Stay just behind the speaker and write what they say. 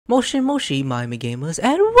Moshi Miami gamers,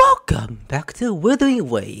 and welcome back to Wuthering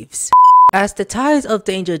Waves. As the tides of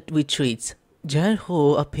danger retreats, Giant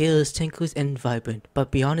Hole appears tranquil and vibrant, but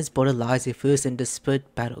beyond its border lies a fierce and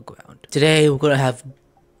desperate battleground. Today we're gonna have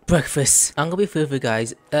breakfast. I'm gonna be fair with you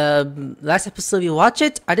guys. Last episode you watched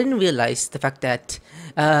it, I didn't realize the fact that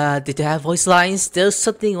did they have voice lines? There's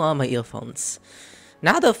something wrong with my earphones.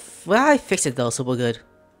 Now I fixed it though, so we're good.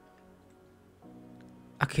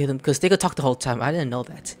 Okay, because they could talk the whole time. I didn't know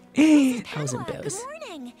that. I was embarrassed. Good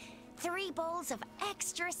morning. 3 bowls of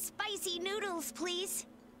extra spicy noodles, please.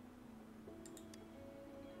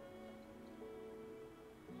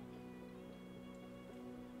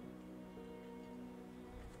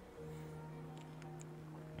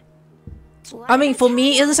 I mean, for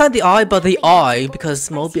me, it's not the I, but the I, because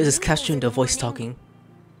Mobius is capturing the voice talking.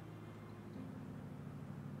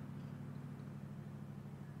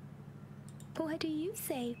 What do you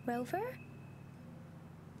say, Rover?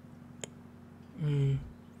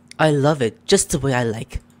 I love it, just the way I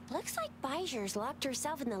like. Looks like Bijur's locked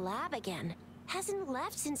herself in the lab again. Hasn't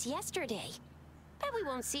left since yesterday. Bet we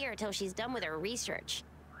won't see her till she's done with her research.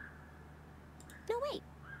 No, wait.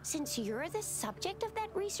 Since you're the subject of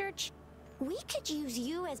that research, we could use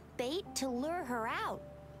you as bait to lure her out.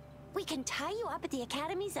 We can tie you up at the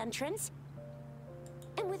Academy's entrance,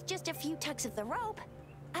 and with just a few tugs of the rope,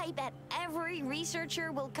 I bet every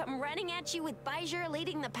researcher will come running at you with Bijur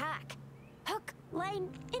leading the pack. Hook, line,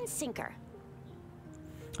 and sinker.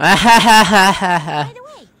 By the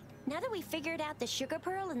way, now that we figured out the sugar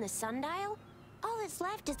pearl and the sundial, all that's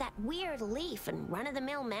left is that weird leaf and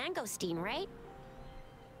run-of-the-mill mangosteen, right?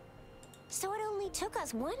 So it only took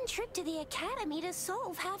us 1 trip to the Academy to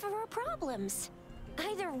solve half of our problems.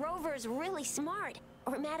 Either Rover's really smart,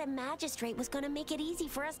 or Madam Magistrate was gonna make it easy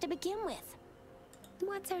for us to begin with.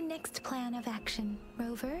 What's our next plan of action,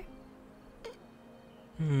 Rover?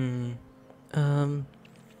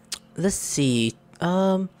 Let's see.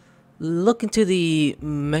 Look into the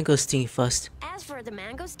mangosteen first. As for the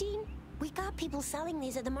mangosteen, we got people selling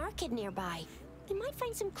these at the market nearby. We might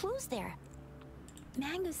find some clues there.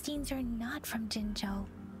 Mangosteens are not from Jinzhou.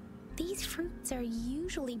 These fruits are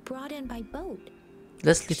usually brought in by boat.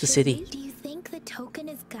 Let's leave the city. Do you think the token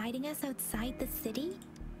is guiding us outside the city?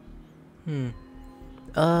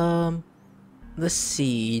 Let's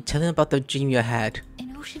see. Tell them about the dream you had.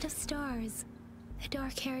 An ocean of stars, a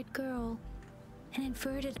dark-haired girl, an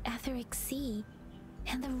inverted etheric sea,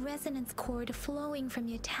 and the resonance cord flowing from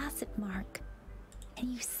your tacit mark. And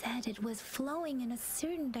you said it was flowing in a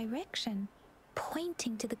certain direction,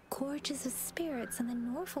 pointing to the gorges of spirits and the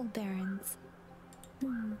Norfolk Barrens.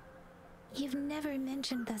 You've never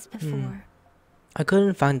mentioned this before. I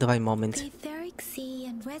couldn't find the right moment. The etheric sea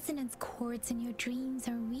and resonance cords in your dreams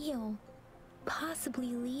are real, possibly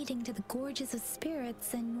leading to the gorges of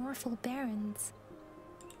spirits and Norfolk Barrens.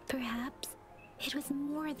 Perhaps it was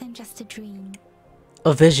more than just a dream.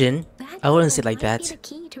 A vision? I wouldn't say it like that. Might be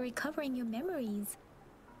the key to recovering your memories.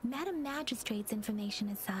 Madam Magistrate's information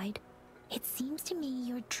aside, it seems to me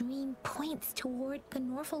your dream points toward the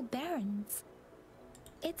Norfolk Barrens.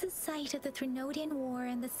 It's a site of the Trinodian War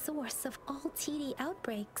and the source of all TD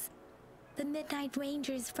outbreaks. The Midnight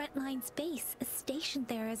Rangers' frontline base is stationed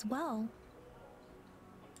there as well.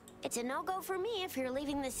 It's a no-go for me if you're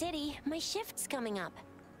leaving the city. My shift's coming up.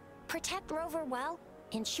 Protect Rover well,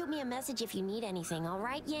 and shoot me a message if you need anything,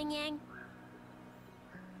 alright, Yang Yang?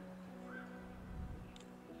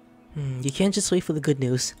 You can't just wait for the good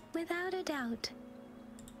news. Without a doubt.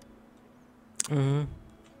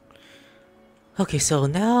 Okay, so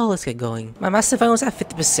now let's get going. My master file was at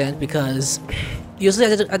 50% because usually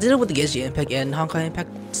I did it with the Gage Impact and Honkai Impact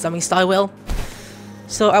summing style well.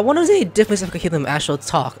 So I wonder if there's any difference if I can hear them actual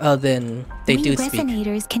talk other than they do speak.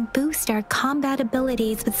 Resonators can boost our combat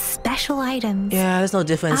abilities with special items. Yeah, there's no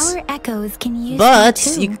difference. Our echoes can use them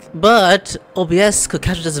too. But OBS could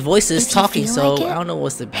capture just voices talking, so like I don't know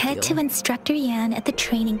what's the big deal. Head to Instructor Yan at the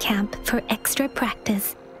training camp for extra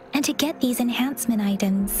practice and to get these enhancement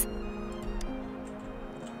items.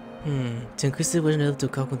 To increase the ability to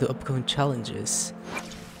cope with the upcoming challenges.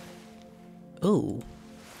 Oh.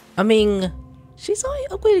 I mean, she's already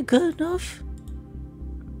upgraded good enough.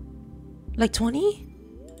 Like 20?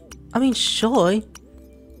 I mean, sure.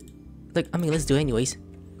 Let's do it anyways.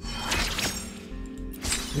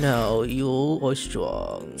 No, you are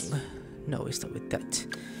strong. No, we start with that.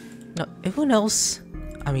 No, everyone else,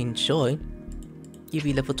 I mean, sure. You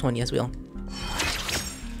be level 20 as well.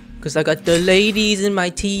 Because I got the ladies in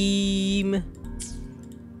my team.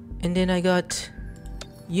 And then I got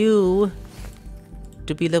you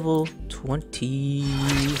to be level 20.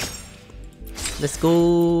 Let's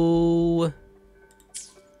go.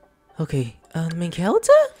 Okay, main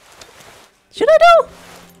character? Should I do?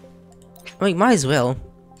 I mean, might as well.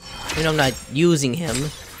 I mean, I'm not using him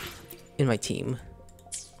in my team.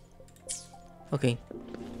 Okay,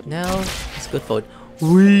 now let's go forward.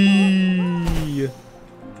 Whee!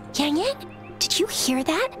 Yang Yang, did you hear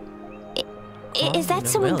that? Is that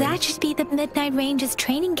someone? That should be the Midnight Range's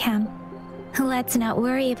training camp. Let's not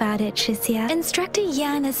worry about it, Shisia. Instructor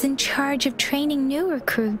Yan is in charge of training new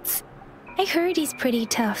recruits. I heard he's pretty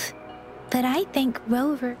tough, but I think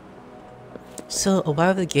Rover... So,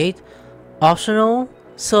 arrive at the gate. Optional.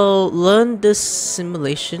 So, learn this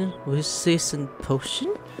simulation resistance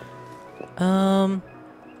potion.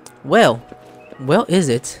 Well, is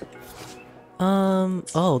it?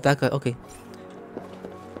 Oh, that guy. Okay.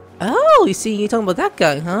 Oh, you see, you're talking about that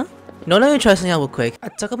guy, huh? No, let me try something out real quick. I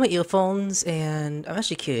took out my earphones, and I'm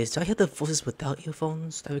actually curious. Do I hear the voices without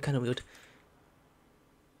earphones? That'd be kind of weird.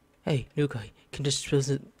 Hey, new guy, can just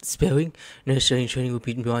spelling? No, training will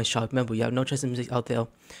be beyond sharp. Remember, you have no choice of music out there.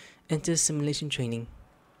 Enter simulation training.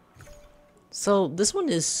 So this one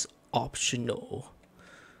is optional.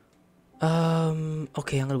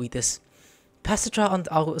 Okay, I'm gonna read this. Pass the trial on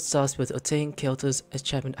the Outward Stars with obtain characters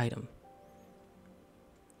achievement item.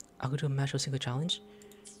 I'll go do a match or single challenge.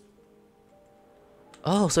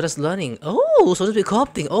 Oh, so that's learning. Oh, so this will be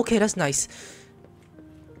co-opting. Okay, that's nice.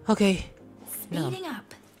 Okay. Speeding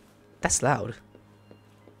up. That's loud.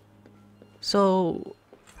 So,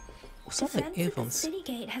 what's up, like earphones? The city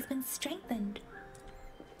gate has been strengthened.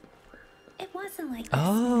 It wasn't like this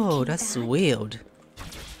Oh, that's weird.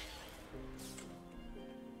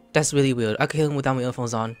 That's really weird. I can hear him without my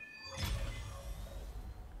earphones on.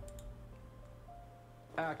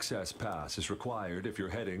 Access pass is required if you're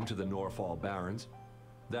heading to the Norfall Barrens.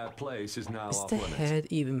 That place is now off the limits. Head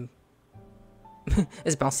even?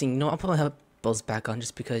 It's bouncing. No, I'll put my headphones back on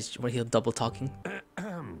just because you want to hear double talking.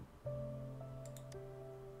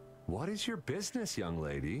 What is your business, young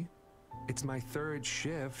lady? It's my third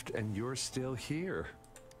shift and you're still here.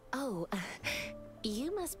 Oh,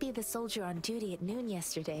 you must be the soldier on duty at noon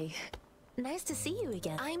yesterday. Nice to see you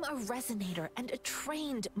again. I'm a resonator and a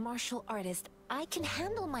trained martial artist. I can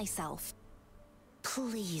handle myself.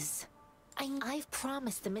 Please. I've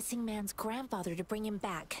promised the missing man's grandfather to bring him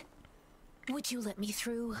back. Would you let me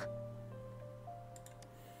through?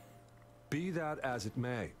 Be that as it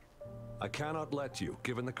may, I cannot let you,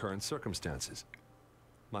 given the current circumstances.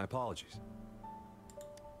 My apologies.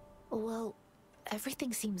 Well,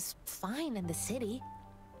 everything seems fine in the city.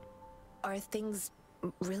 Are things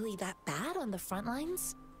really that bad on the front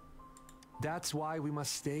lines? That's why we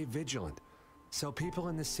must stay vigilant, so people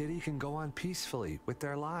in the city can go on peacefully with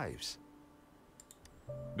their lives.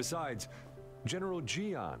 Besides, General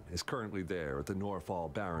Jian is currently there at the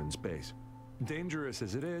Norfall Barrens base. Dangerous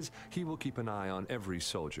as it is, he will keep an eye on every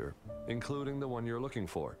soldier, including the one you're looking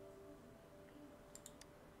for.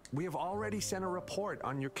 We have already sent a report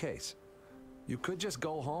on your case. You could just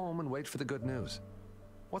go home and wait for the good news.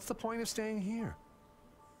 What's the point of staying here?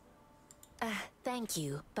 Thank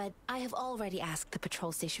you, but I have already asked the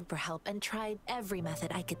patrol station for help and tried every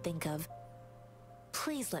method I could think of.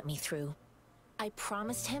 Please let me through. I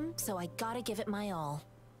promised him, so I gotta give it my all.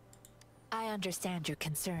 I understand your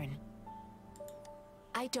concern.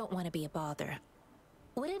 I don't want to be a bother.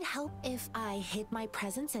 Would it help if I hid my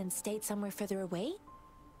presence and stayed somewhere further away?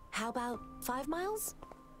 How about 5 miles?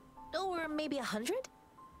 Or maybe 100?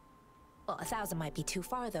 Well, 1,000 might be too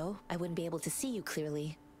far, though. I wouldn't be able to see you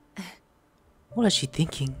clearly. What is she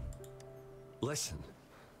thinking? Listen,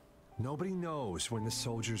 nobody knows when the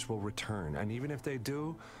soldiers will return, and even if they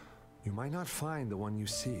do, you might not find the one you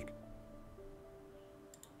seek.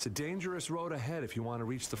 It's a dangerous road ahead if you want to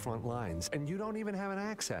reach the front lines, and you don't even have an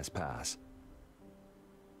access pass.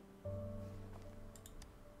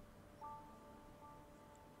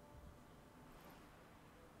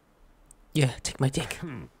 Yeah, take my dick.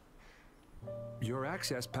 Your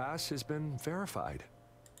access pass has been verified.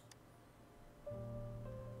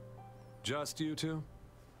 Just you two?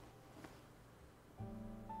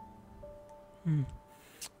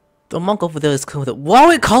 The monk over there is cool with it. Why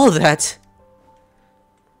would we call it that?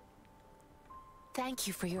 Thank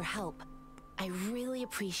you for your help. I really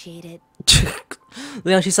appreciate it.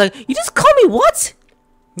 Leon, she's like, you just call me what?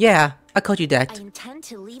 Yeah, I called you that. I intend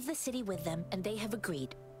to leave the city with them, and they have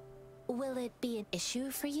agreed. Will it be an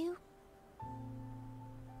issue for you?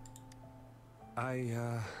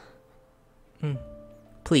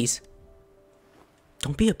 Please.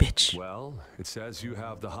 Don't be a bitch. Well, it says you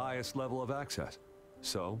have the highest level of access,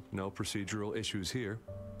 so no procedural issues here.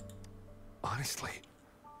 Honestly,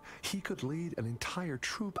 he could lead an entire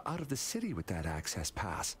troop out of the city with that access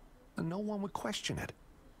pass, and no one would question it.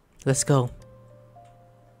 Let's go.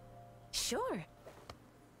 Sure.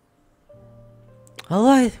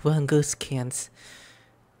 Alright, well, ghost can't.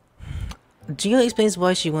 Gina explains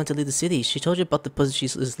why she wanted to leave the city. She told you about the person she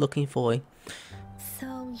is looking for.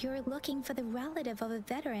 So you're looking for the relative of a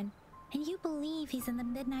veteran, and you believe he's in the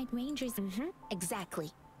Midnight Rangers?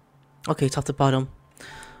 Exactly. Okay, top to bottom.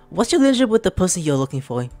 What's your relationship with the person you're looking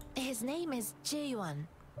for? His name is Jae-yuan.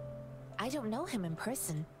 I don't know him in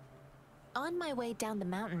person. On my way down the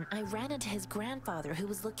mountain, I ran into his grandfather who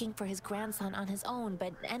was looking for his grandson on his own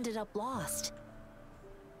but ended up lost.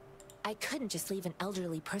 I couldn't just leave an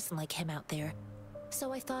elderly person like him out there,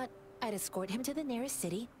 so I thought I'd escort him to the nearest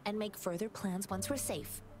city and make further plans once we're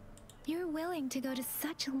safe. You're willing to go to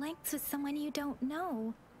such lengths with someone you don't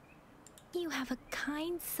know. You have a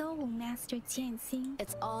kind soul, Master Jianxing.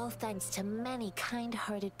 It's all thanks to many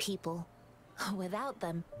kind-hearted people. Without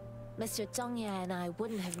them, Mr. Zhongye and I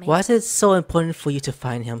wouldn't have made... Why is it so important for you to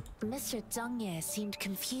find him? Mr. Zhongye seemed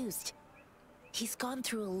confused. He's gone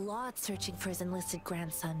through a lot searching for his enlisted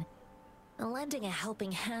grandson. Lending a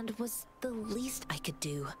helping hand was the least I could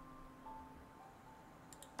do.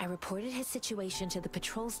 I reported his situation to the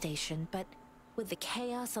patrol station, but with the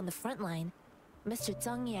chaos on the front line, Mr.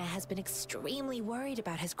 Zhongye has been extremely worried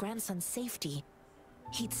about his grandson's safety.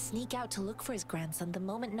 He'd sneak out to look for his grandson the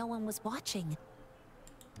moment no one was watching.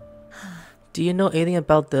 Do you know anything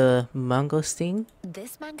about the mangosteen?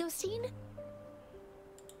 This mangosteen?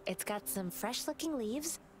 It's got some fresh-looking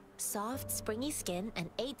leaves, soft, springy skin, and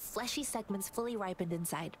 8 fleshy segments fully ripened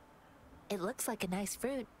inside. It looks like a nice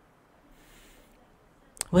fruit.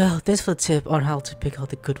 Well, thanks for the tip on how to pick out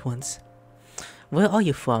the good ones. Where are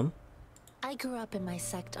you from? I grew up in my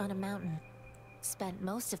sect on a mountain. Spent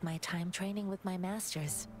most of my time training with my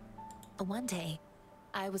masters. One day,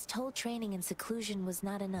 I was told training in seclusion was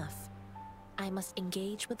not enough. I must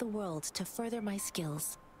engage with the world to further my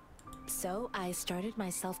skills. So I started my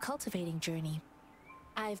self-cultivating journey.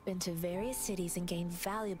 I've been to various cities and gained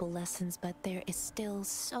valuable lessons, but there is still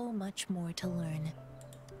so much more to learn.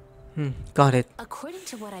 Got it. According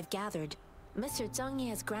to what I've gathered, Mr.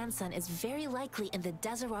 Zhongye's grandson is very likely in the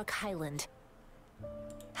Desert Rock Highland.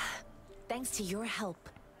 Thanks to your help,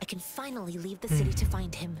 I can finally leave the city to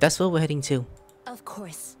find him. That's where we're heading to. Of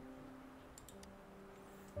course.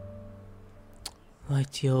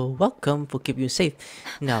 Right, you're welcome for keeping you safe.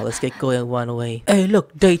 Now let's get going and run away. Hey,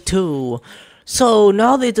 look, day 2. So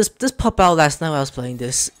now they just pop out last night when I was playing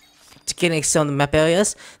this. To get next on the map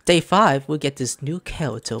areas. Day 5, we get this new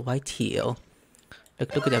character right here.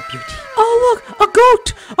 Look at that beauty. Oh look, a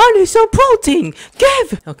goat! I need some protein!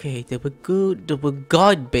 Give! Okay, they were good. They were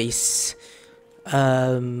guard base.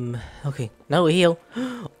 Okay, now we're here.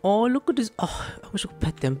 Oh, look at this. Oh, I wish I could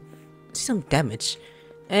pet them. See some damage.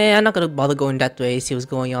 I'm not gonna bother going that way, see what's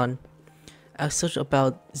going on. I searched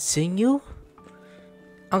about Xingyu.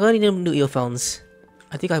 I'm gonna need new earphones.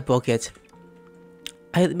 I think I broke it.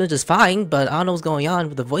 I hit them just fine, but I don't know what's going on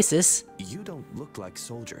with the voices. You don't look like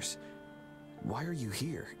soldiers. Why are you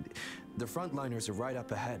here? The frontliners are right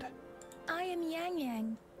up ahead. I am Yang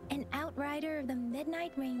Yang, an outrider of the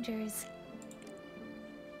Midnight Rangers.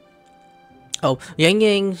 Oh,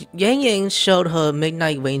 Yang Yang showed her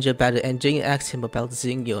Midnight Ranger battle and Jing asked him about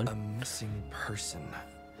Xingyu. A missing person.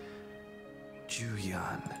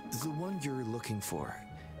 Juyan. The one you're looking for.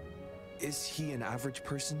 Is he an average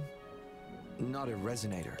person? Not a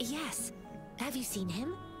resonator. Yes. Have you seen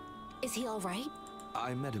him? Is he alright?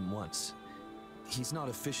 I met him once. He's not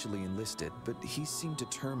officially enlisted, but he seemed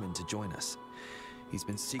determined to join us. He's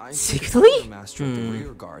been secretly? The master of the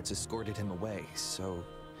rear guards escorted him away, so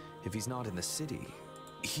if he's not in the city,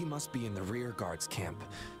 he must be in the rear guards camp.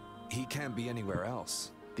 He can't be anywhere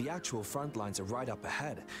else. The actual front lines are right up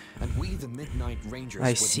ahead, and we, the Midnight Rangers,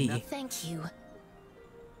 I see. Thank you.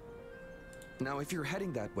 Now, if you're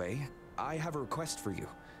heading that way, I have a request for you,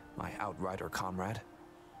 my outrider comrade.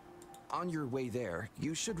 On your way there,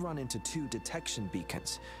 you should run into 2 detection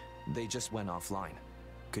beacons. They just went offline.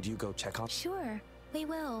 Could you go check on? Sure, we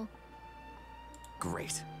will.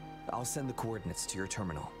 Great. I'll send the coordinates to your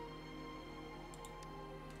terminal.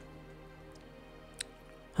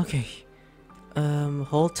 Okay.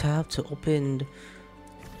 Hold tab to open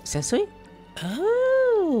sensory?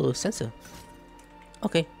 Oh, sensor.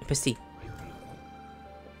 Okay, press T.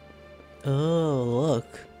 Oh,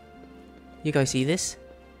 look. You guys see this?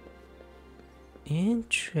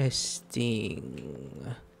 Interesting.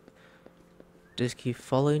 Just keep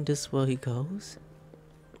following this where he goes.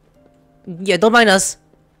 Yeah, don't mind us.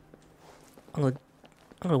 I'm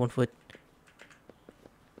gonna one foot.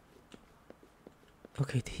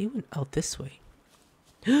 Okay, he went out this way.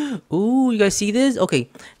 Ooh, you guys see this? Okay,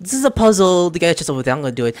 this is a puzzle. The guy just over there. I'm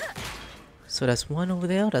gonna do it. So that's one over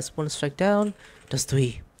there. That's one strike down. That's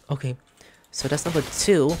three. Okay, so that's number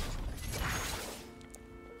two.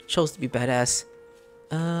 Chose to be badass.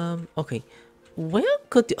 Okay. Where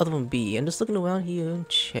could the other one be? I'm just looking around here and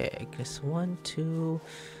check. There's one, two.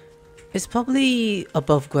 It's probably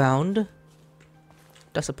above ground.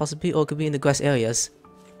 That's a possibility, or it could be in the grass areas.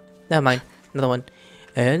 Never mind. Another one.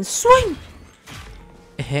 And swing!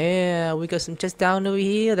 Yeah, we got some chests down over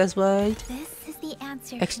here, that's right. This is the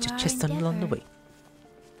answer Extra to our chests along the endeavor. way.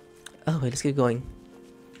 Oh, wait, let's get going.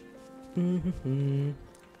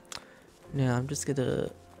 Now, I'm just gonna...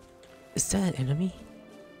 Is that an enemy?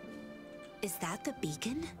 Is that the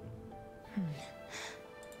beacon?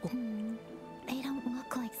 They don't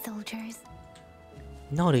look like soldiers.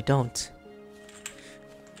 No, they don't.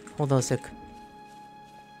 Hold on a sec.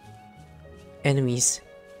 Enemies.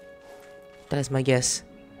 That is my guess.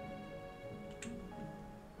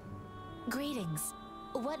 Greetings.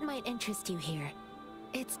 What might interest you here?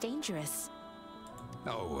 It's dangerous.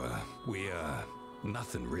 Oh,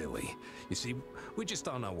 nothing really. You see, we're just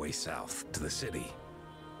on our way south to the city.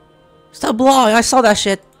 Stop blowing! I saw that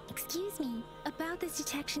shit! Excuse me, about this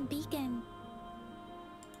detection beacon.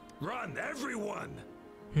 Run, everyone!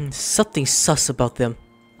 Something sus about them.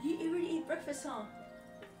 You already eat breakfast, huh?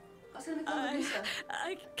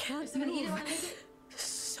 I can't move.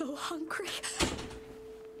 So hungry.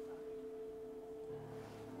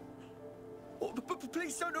 Oh,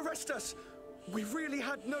 please don't arrest us. We really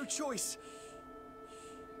had no choice.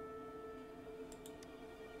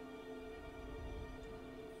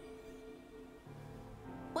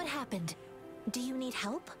 What happened? Do you need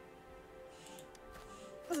help?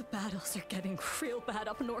 The battles are getting real bad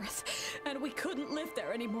up north, and we couldn't live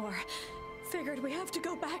there anymore. Figured we have to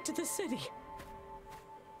go back to the city.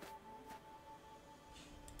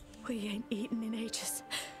 We ain't eaten in ages,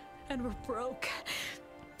 and we're broke.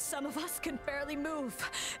 Some of us can barely move,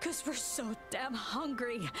 cause we're so damn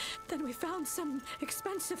hungry. Then we found some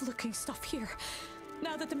expensive looking stuff here.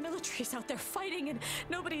 Now that the military's out there fighting and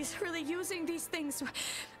nobody's really using these things,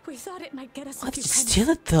 we thought it might get us Why a few did you pennies. steal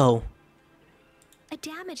it though? A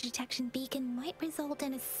damage detection beacon might result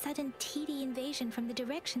in a sudden TD invasion from the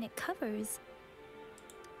direction it covers.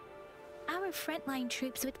 Our frontline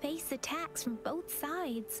troops would face attacks from both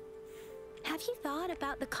sides. Have you thought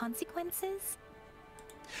about the consequences?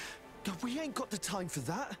 We ain't got the time for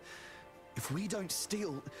that. If we don't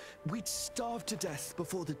steal, we'd starve to death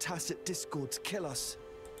before the tacit discords kill us.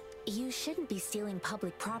 You shouldn't be stealing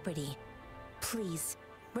public property. Please,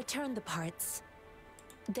 return the parts.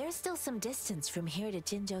 There's still some distance from here to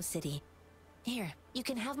Jinzhou City. Here, you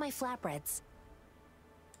can have my flatbreads.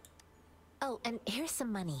 Oh, and here's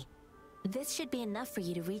some money. This should be enough for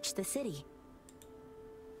you to reach the city.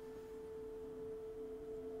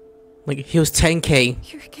 Like, he was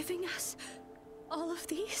 10k. You're giving us all of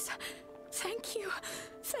these? Thank you.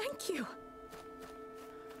 Thank you.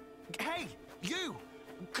 Hey, you!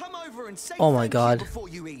 Come over and say Oh my thank you God. before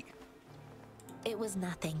you eat. It was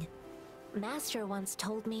nothing. Master once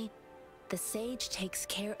told me, the sage takes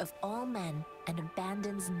care of all men and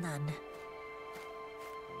abandons none.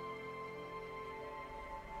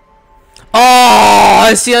 Oh,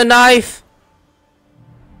 I see a knife.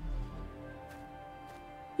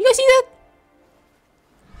 You guys see that?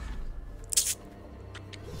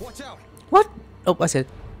 Watch out! What? Oh, I said.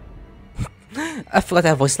 I forgot to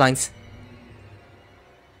have voice lines.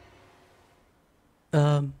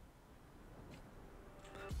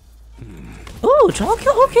 Oh, Joker,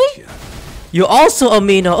 okay. You're also a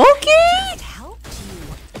Mina, okay. It helped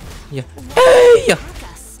you. Yeah. Hey! Attack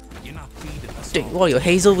us. You're not feeding us. Dang, what are you,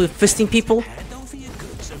 Hazel with fisting people? Hand over your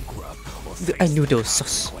goods and grub, or I face knew the there was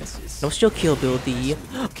sus. consequences. No still kill ability.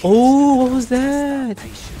 Oh, what was that?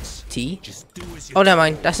 Patience. T? Just do as you Oh, never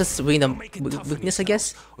mind. That's just random Make it tough on weakness, I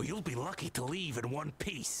guess. yourself, or you'll be lucky to leave in one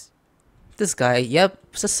piece. This guy, yep,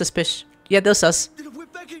 suspicious. Yeah, they're sus. We're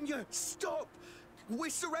begging you, stop! We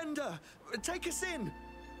surrender! Take us in!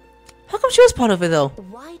 How come she was part of it though?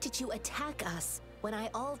 Why did you attack us when I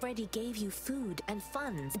already gave you food and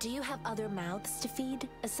funds? Do you have other mouths to feed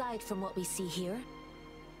aside from what we see here?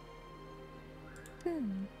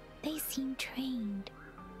 They seem trained.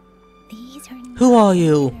 These are Who are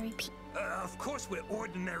you? ordinary people. Of course we're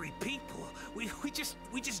ordinary people. We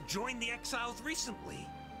just joined the exiles recently.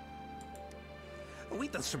 We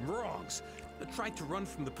done some wrongs. Tried to run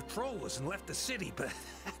from the patrollers and left the city, but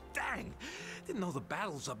dang, didn't know the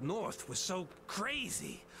battles up north were so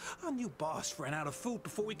crazy. Our new boss ran out of food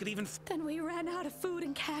before we could even. Then we ran out of food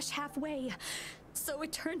and cash halfway, so we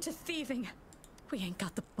turned to thieving. We ain't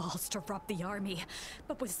got the balls to rob the army,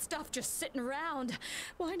 but with stuff just sitting around,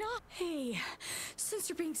 why not? Hey, since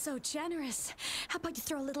you're being so generous, how about you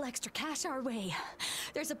throw a little extra cash our way?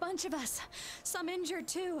 There's a bunch of us, some injured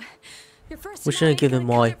too. Your first We shouldn't give them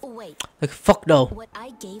more. Wait, Like, fuck no. What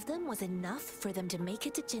I gave them was enough for them to make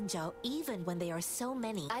it to Jinzhou even when they are so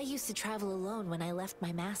many. I used to travel alone when I left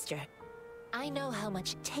my master. I know how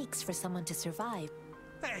much it takes for someone to survive.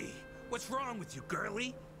 Hey, what's wrong with you,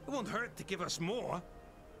 girlie? It won't hurt to give us more.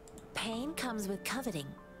 Pain comes with coveting.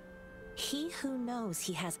 He who knows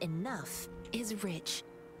he has enough is rich.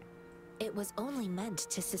 It was only meant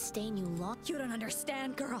to sustain you long. You don't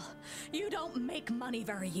understand, girl. You don't make money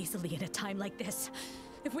very easily in a time like this.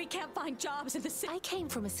 If we can't find jobs in the city... I came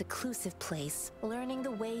from a seclusive place, learning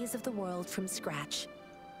the ways of the world from scratch.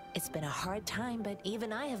 It's been a hard time, but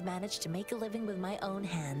even I have managed to make a living with my own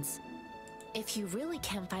hands. If you really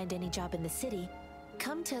can't find any job in the city,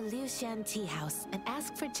 come to Liu Xian Tea House and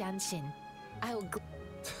ask for Jian Xin. I will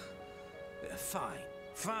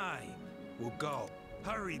Fine. We'll go.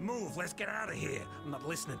 Hurry, move, let's get out of here. I'm not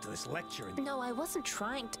listening to this lecturing. No, I wasn't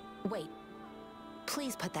trying to... Wait.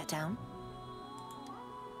 Please put that down.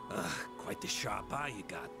 Ugh, quite the sharp eye you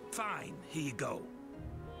got. Fine, here you go.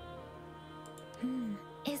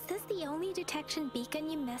 Is this the only detection beacon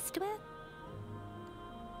you messed with?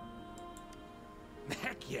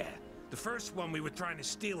 Heck yeah. The first one we were trying to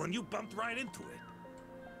steal and you bumped right into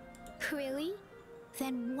it. Really?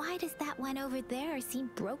 Then why does that one over there seem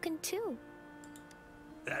broken too?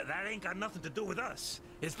 That ain't got nothing to do with us.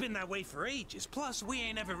 It's been that way for ages. Plus, we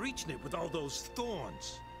ain't ever reaching it with all those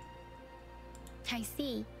thorns. I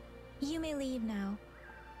see. You may leave now.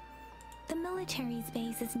 The military's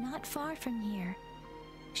base is not far from here.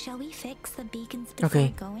 Shall we fix the beacons before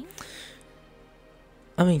going?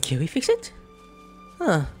 I mean, can we fix it?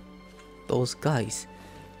 Huh. Those guys.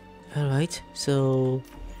 Alright, so...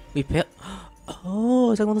 repair...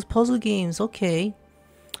 Oh, it's like one of those puzzle games. Okay.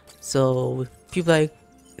 So, people like...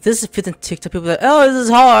 This is fit in TikTok. People like, oh, this is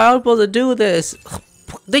hard. I'm supposed to do this.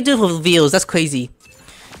 They do it for views. That's crazy.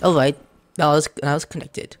 Alright. Now it's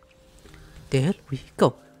connected. There we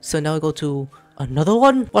go. So now we go to another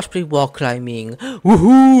one. Watch play wall climbing.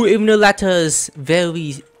 Woohoo! Even the ladders.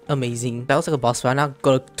 Very amazing. That was like a boss fight. Now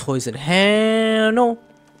got toys in hand. No.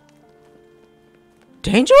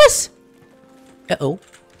 Dangerous? Uh-oh.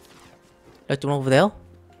 Like the one over there.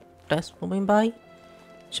 That's moving by.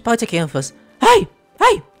 Should probably take care of us. Hey!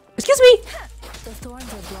 Hey! Excuse me!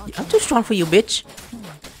 I'm too strong for you, bitch.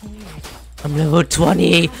 I'm level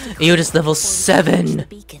 20. And you're just level 7.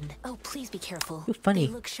 Oh, please be careful. You're funny.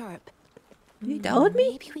 They look sharp. You doubted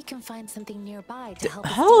me? Maybe we can find something nearby to help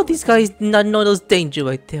us How deal are with these them. guys not know there's danger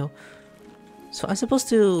right there? So I'm supposed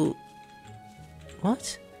to...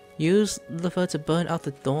 What? Use lever to burn out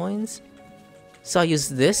the thorns? So I use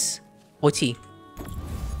this? Or T?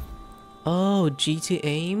 Oh, G to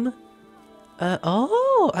aim?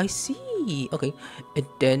 Oh, I see. Okay. And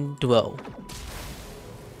then dwell.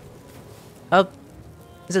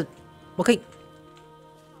 Is it... Okay.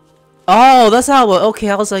 Oh, that's how it...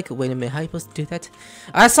 Okay, I was like, wait a minute, how are you supposed to do that?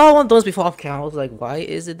 I saw one of those before off camera. I was like, why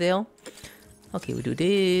is it there? Okay, we do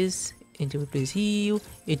this. And then we put this here.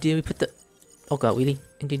 And then we put the... Oh god, really?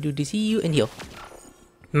 And then do this here and here.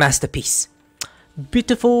 Masterpiece.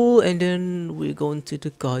 Beautiful. And then we're going to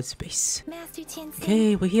the guard space. Master Tianxin,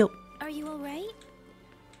 Okay, we're here. are you alright?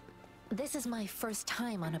 This is my first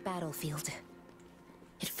time on a battlefield.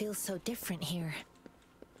 It feels so different here.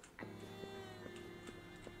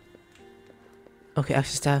 Okay,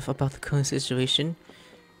 ask staff about the current situation.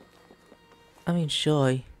 I mean,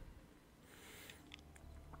 sure.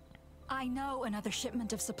 I know another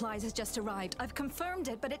shipment of supplies has just arrived. I've confirmed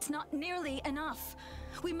it, but it's not nearly enough.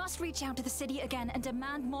 We must reach out to the city again and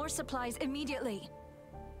demand more supplies immediately.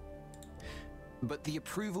 But the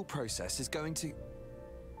approval process is going to...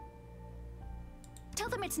 Tell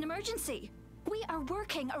them it's an emergency. We are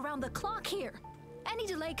working around the clock here. Any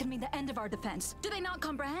delay could mean the end of our defense. Do they not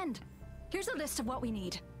comprehend? Here's a list of what we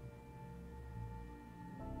need.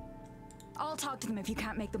 I'll talk to them if you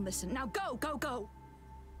can't make them listen. Now go, go, go!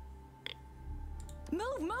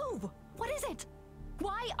 Move, move! What is it?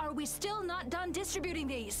 Why are we still not done distributing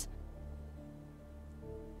these?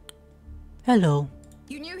 Hello.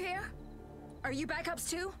 You new here? Are you backups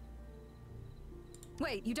too?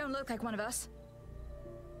 Wait, you don't look like one of us.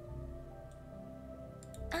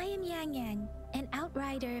 I am Yang Yang, an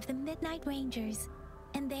outrider of the Midnight Rangers,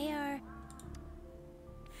 and they are...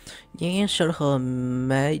 Yang showed her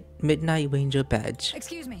Midnight Ranger badge.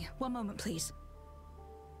 Excuse me, one moment please.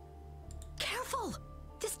 Careful!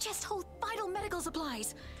 This chest holds vital medical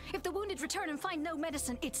supplies. If the wounded return and find no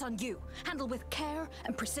medicine, it's on you. Handle with care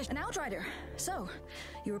and precision. An outrider. So,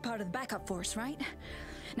 you were part of the backup force, right?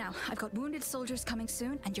 Now, I've got wounded soldiers coming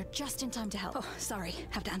soon, and you're just in time to help. Oh, sorry.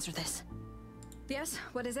 Have to answer this. Yes,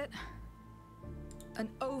 what is it? An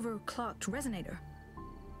overclocked resonator.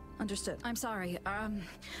 Understood. I'm sorry.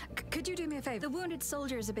 Could you do me a favor? The wounded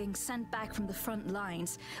soldiers are being sent back from the front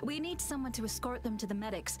lines. We need someone to escort them to the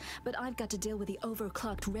medics, but I've got to deal with the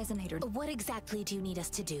overclocked resonator. What exactly do you need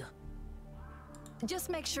us to do?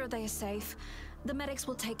 Just make sure they are safe. The medics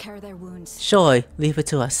will take care of their wounds. Sure, leave it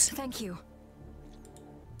to us. Thank you.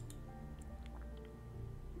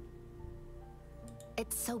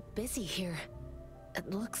 It's so busy here. It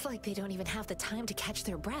looks like they don't even have the time to catch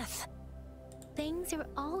their breath. Things are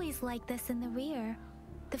always like this in the rear.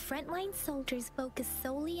 The frontline soldiers focus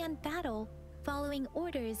solely on battle, following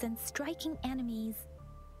orders and striking enemies.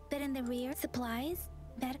 But in the rear, supplies,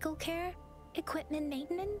 medical care, equipment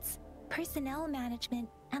maintenance, personnel management,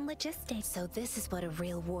 and logistics. So this is what a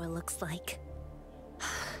real war looks like.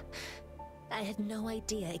 I had no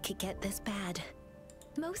idea it could get this bad.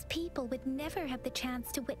 Most people would never have the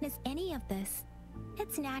chance to witness any of this.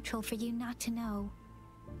 It's natural for you not to know.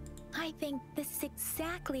 I think this is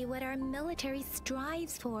exactly what our military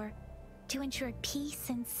strives for, to ensure peace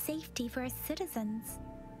and safety for our citizens.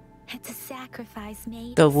 It's a sacrifice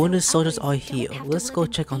made. The wounded soldiers others are don't here. have to Let's live go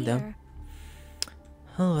in check on them. fear.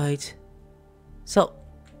 Alright. So,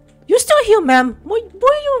 you're still here, ma'am. What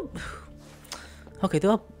are you? Okay,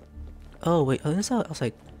 they're up. Oh, wait. Oh, I was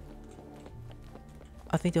like,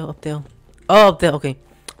 I think they're up there. Oh, up there. Okay.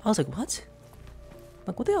 I was like, what?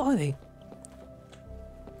 Like, what the hell are they?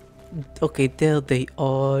 Okay, there they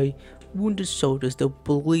are. Wounded soldiers. They're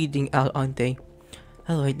bleeding out, aren't they?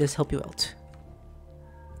 Alright, let's help you out.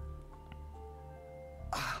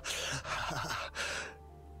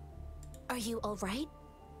 Are you alright?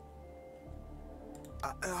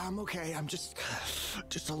 I'm okay. I'm just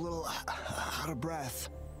a little out of breath.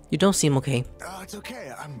 You don't seem okay. It's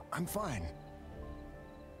okay. I'm fine.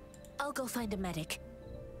 I'll go find a medic.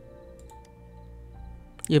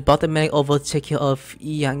 You brought the medic over to take care of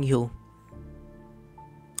Yang Yu.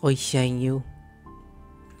 Or Yang Yu.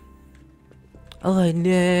 Alright,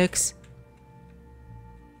 next.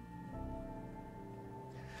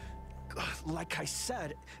 Like I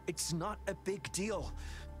said, it's not a big deal.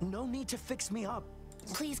 No need to fix me up.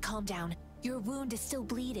 Please calm down. Your wound is still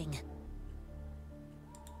bleeding.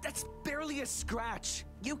 That's barely a scratch.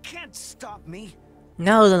 You can't stop me.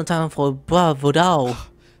 Now is the time for bravado.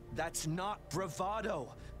 That's not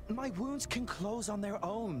bravado. My wounds can close on their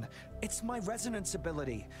own. It's my resonance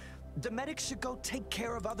ability. The medics should go take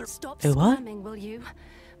care of others. Stop What? squirming, will you?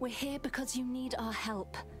 We're here because you need our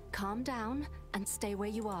help. Calm down and stay where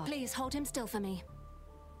you are. Please hold him still for me.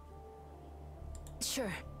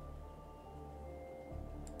 Sure.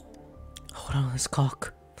 Hold on, let's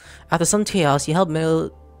cock. After some chaos, you help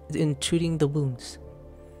Mel in treating the wounds.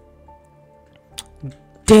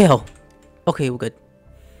 Dale! Okay, we're good.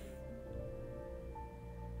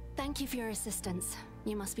 Thank you for your assistance.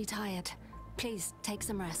 You must be tired. Please take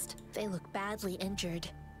some rest. They look badly injured.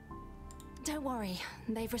 Don't worry,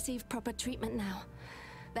 they've received proper treatment now.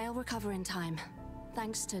 They'll recover in time.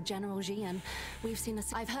 Thanks to General Jian, we've seen a...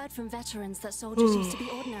 I've heard from veterans that soldiers used to be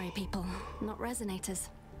ordinary people, not resonators.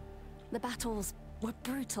 The battles were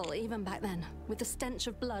brutal even back then, with the stench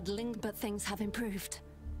of blood but things have improved.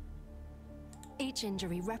 Each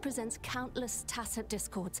injury represents countless tacit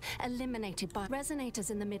discords eliminated by... Resonators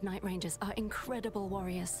in the Midnight Rangers are incredible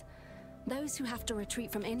warriors. Those who have to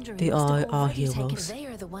retreat from injury They must have are our already taken... heroes. They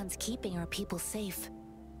are the ones keeping our people safe.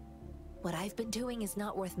 What I've been doing is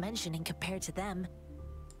not worth mentioning compared to them.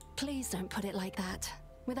 Please don't put it like that.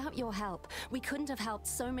 Without your help, we couldn't have helped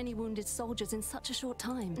so many wounded soldiers in such a short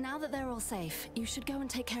time. Now that they're all safe, you should go and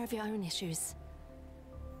take care of your own issues.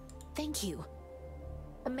 Thank you.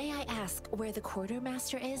 May I ask where the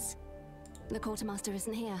quartermaster is? The quartermaster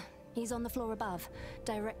isn't here. He's on the floor above,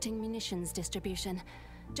 directing munitions distribution.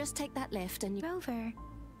 Just take that lift and you... Rover,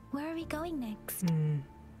 where are we going next?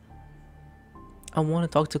 I want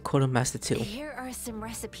to talk to Quartermaster too. Here are some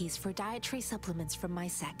recipes for dietary supplements from my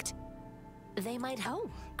sect. They might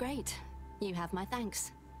help. Oh, great. You have my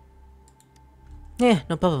thanks. Yeah,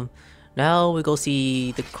 no problem. Now we go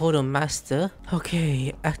see the Quartermaster.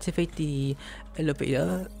 Okay, activate the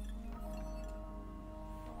elevator.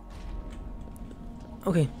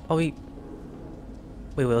 Okay, are we...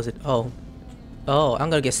 Wait, where was it? Oh. Oh, I'm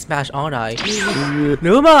gonna get smashed, aren't I?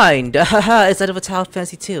 Never mind! Haha, it's out of a Tower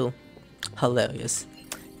Fantasy 2. Hilarious.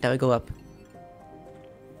 Now we go up.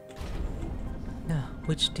 Now,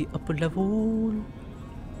 which the upper level?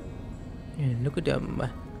 And look at them.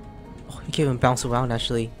 Oh, you can't even bounce around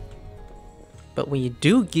actually. But when you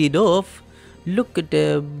do get off, look at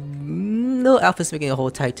them. No, Alpha's making a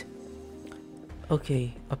hold tight.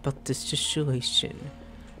 Okay, about this situation.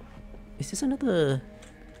 Is this another?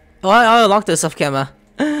 Oh, I unlocked the soft camera.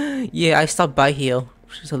 Yeah, I stopped by here,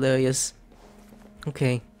 which is hilarious.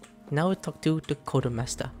 Okay, now we talk to the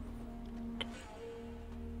quartermaster.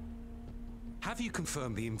 Have you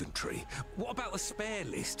confirmed the inventory? What about the spare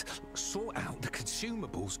list? Sort out the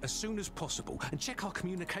consumables as soon as possible and check our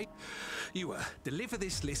communicate. You deliver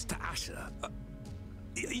this list to Asher.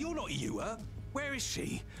 You're not Yua. Where is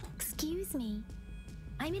she? Excuse me.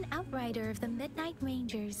 I'm an outrider of the Midnight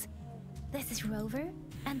Rangers. This is Rover,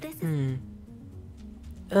 and this is...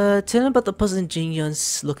 Tell him about the person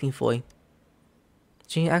Jinyan's looking for.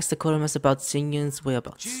 Jinyan asked the quartermaster about Jinyan's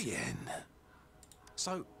whereabouts. Jinyan?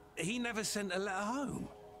 So, he never sent a letter home?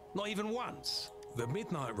 Not even once? The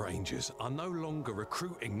Midnight Rangers are no longer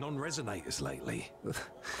recruiting non-resonators lately.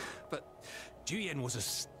 But Jinyan was a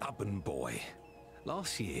stubborn boy.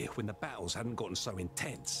 Last year, when the battles hadn't gotten so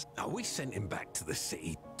intense, we sent him back to the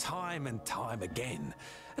city time and time again.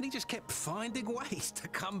 And he just kept finding ways to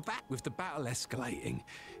come back. With the battle escalating,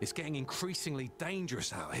 it's getting increasingly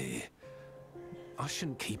dangerous out here. I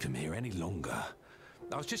shouldn't keep him here any longer.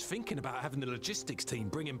 I was just thinking about having the logistics team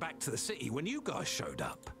bring him back to the city when you guys showed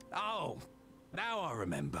up. Oh, now I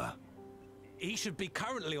remember. He should be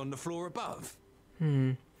currently on the floor above.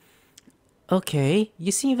 Okay,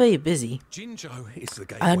 you seem very busy. Jinzhou is the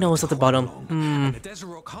gateway. I know what's at the bottom. And the Desert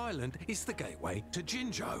Rock Highland is the gateway to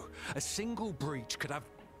Jinzhou. A single breach could have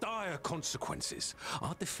dire consequences.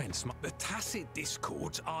 Our defense, the tacit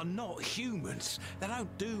discords are not humans. They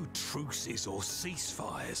don't do truces or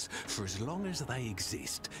ceasefires. For as long as they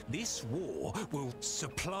exist, this war will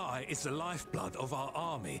supply is the lifeblood of our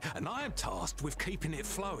army, and I am tasked with keeping it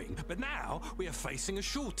flowing. But now we are facing a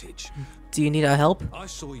shortage. Do you need our help? I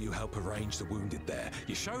saw you help arrange the wounded there.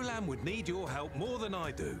 Yasholan would need your help more than I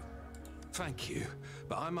do. Thank you,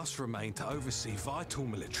 but I must remain to oversee vital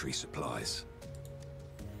military supplies.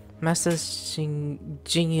 Master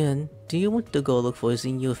Jinyan, do you want to go look for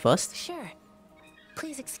Xinyu first? Sure.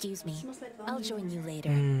 Please excuse me. I'll join you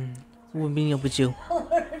later. We'll meet up with you.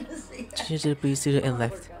 Change the breeze to the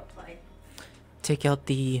left. Take out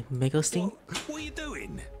the Mega Sting. What are you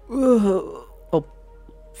doing? Oh,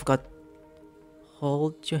 forgot.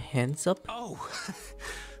 Hold your hands up. Oh,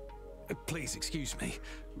 please excuse me.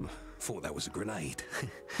 Thought that was a grenade.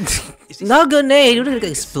 Not a grenade. Would it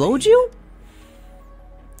explode you?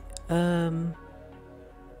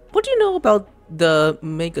 What do you know about the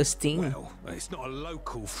Mega Sting? Well, it's not a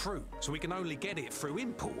local fruit, so we can only get it through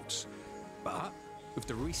imports. But with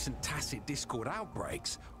the recent tacit discord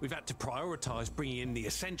outbreaks, we've had to prioritize bringing in the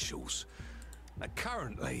essentials. And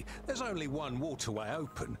currently, there's only one waterway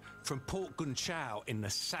open from Port Gunchao in the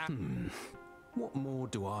south. What more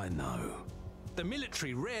do I know? The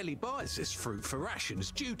military rarely buys this fruit for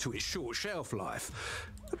rations due to its short shelf life.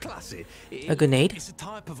 Plus, a grenade? It's a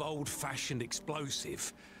type of old-fashioned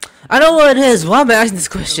explosive. I know what it is. Why am I asking this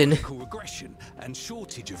question? Aggression and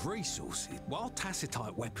shortage of resources. While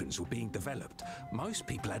tacitite weapons were being developed, most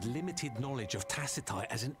people had limited knowledge of tacitite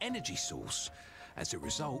as an energy source. As a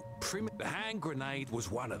result, the hand grenade was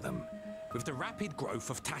one of them. With the rapid growth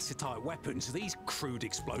of tacitite weapons, these crude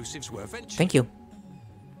explosives were eventually... Thank you.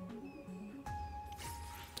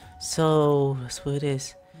 So, that's what it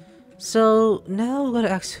is. So, now we're gonna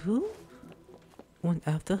ask who went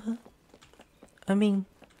after her? I mean...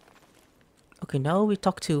 Okay, now we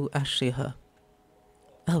talk to actually her.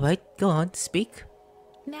 Alright, go on, speak.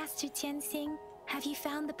 Master Tianxing, have you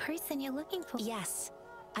found the person you're looking for? Yes,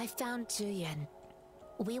 I found Zhuyan.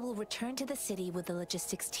 We will return to the city with the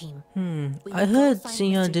logistics team. I heard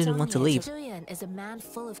Xinyan didn't want to leave. Zhuyan is a man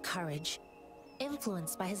full of courage.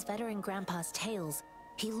 Influenced by his veteran grandpa's tales,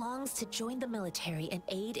 he longs to join the military and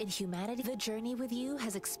aid in humanity. The journey with you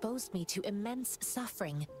has exposed me to immense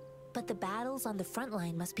suffering, but the battles on the front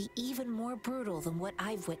line must be even more brutal than what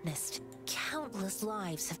I've witnessed. Countless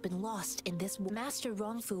lives have been lost in this war. Master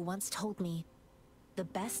Rongfu once told me, the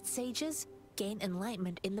best sages gain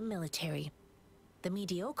enlightenment in the military. The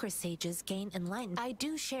mediocre sages gain enlightenment. I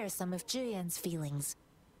do share some of Zhuyan's feelings.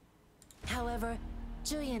 However,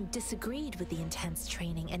 Zhuyan disagreed with the intense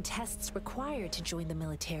training and tests required to join the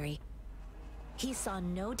military. He saw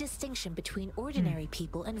no distinction between ordinary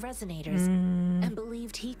people and resonators, and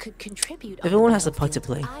believed he could contribute. Everyone has a part to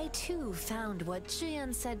play. I too found what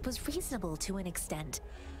Zhuyan said was reasonable to an extent,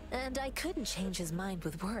 and I couldn't change his mind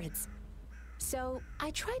with words. So I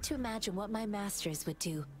tried to imagine what my masters would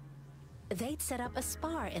do. They'd set up a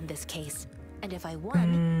spar in this case, And if I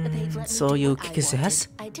won, they'd let me so do you what kick I his wanted. ass?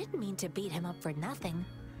 I didn't mean to beat him up for nothing.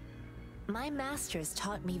 My masters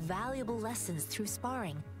taught me valuable lessons through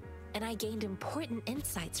sparring, and I gained important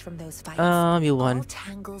insights from those fights. You won. All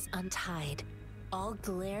tangles untied, all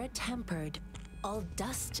glare tempered, all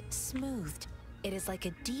dust smoothed. It is like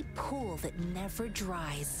a deep pool that never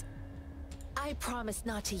dries. I promised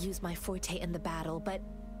not to use my forte in the battle, but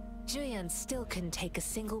Julian still couldn't take a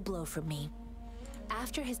single blow from me.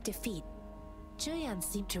 After his defeat, Julian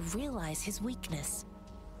seemed to realize his weakness.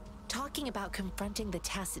 Talking about confronting the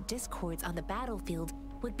tacit discords on the battlefield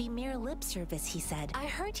would be mere lip service, he said. I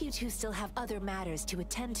heard you two still have other matters to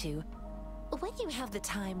attend to. When you have the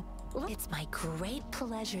time, it's my great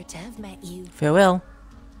pleasure to have met you. Farewell.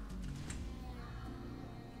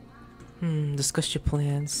 Discuss your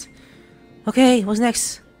plans. Okay, what's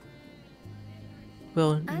next?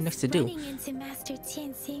 Well, next to do. Running into Master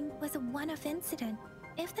Tianxing was a one-off incident.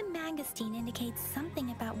 If the Mangosteen indicates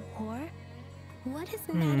something about war, what is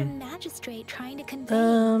Madam Magistrate trying to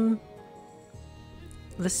convey?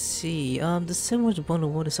 Let's see. The sim was one of the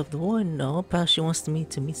waters of the war. No, perhaps she wants me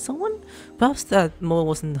to meet someone. Perhaps that more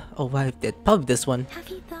wasn't arrived yet. Probably this one. Have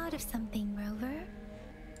you thought of something, Rover?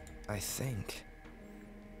 I think.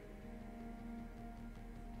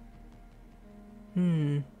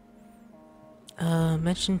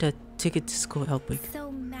 Mentioned that ticket to school outbreak.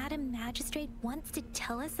 So Madam Magistrate wants to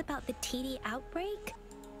tell us about the TD outbreak?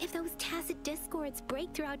 If those tacit discords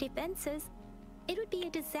break through our defenses, it would be a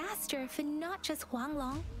disaster for not just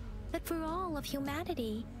Huanglong, but for all of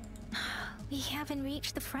humanity. We haven't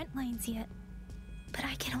reached the front lines yet, but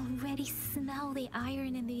I can already smell the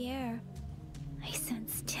iron in the air. I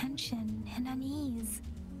sense tension and unease.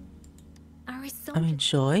 Our soldiers...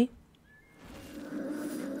 Joy?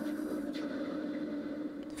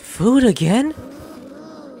 Food again?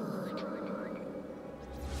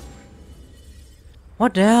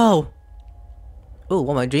 What the hell? Oh,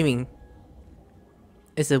 what am I dreaming?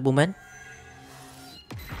 Is it a woman?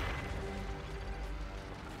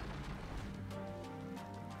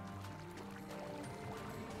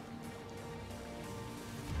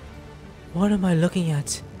 What am I looking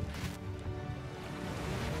at?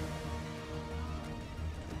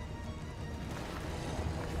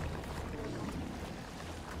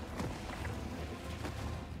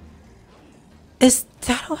 Is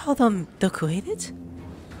that how they're created?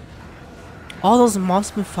 All those mobs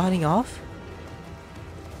been fighting off?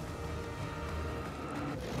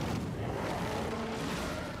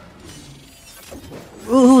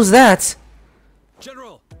 Ooh, who's that?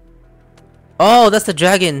 General. Oh, that's the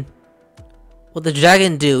dragon. Well, the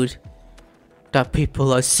dragon dude that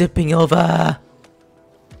people are sipping over.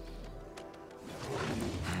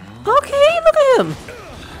 Okay, look at him.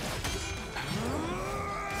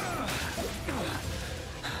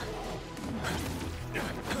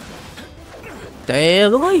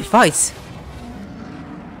 Damn, look how he fights.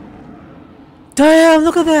 Damn,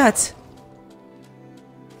 look at that.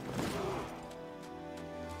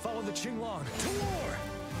 Follow the Qinglong to war.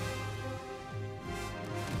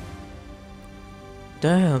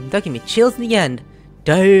 Damn, that gave me chills in the end.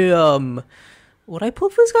 Damn. Would I pull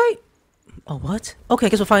for this guy? Oh, what? Okay, I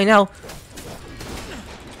guess we'll find out.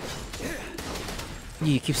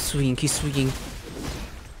 Yeah, keep swinging, keep swinging.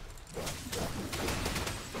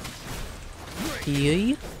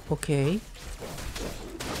 Here, okay.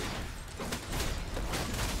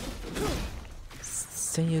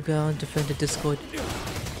 Send you go and defend the Discord.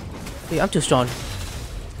 Hey, I'm too strong.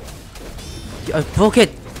 I broke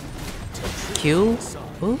it. Q.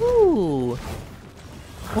 Ooh.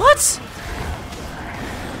 What?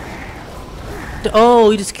 Oh,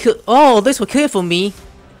 you just killed. Oh, this will kill for me.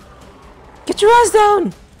 Get your ass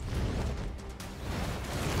down.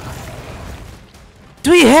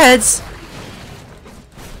 3 heads.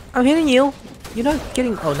 I'm hitting you. You're not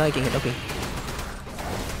getting. Oh, now you're getting hit. Okay.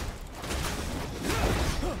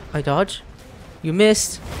 I dodge. You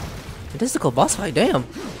missed. This is a cool boss fight. Damn.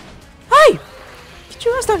 Hey! Get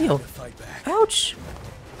your ass down here. Ouch.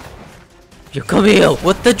 You come here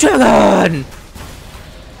with the dragon.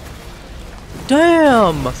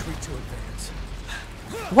 Damn.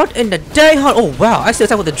 What in the day? Oh wow! I still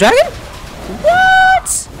attack with the dragon.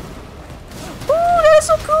 What? Oh, that's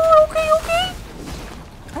so cool. Okay, okay.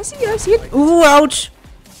 I see it, I see it. Ooh, ouch!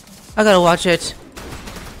 I gotta watch it.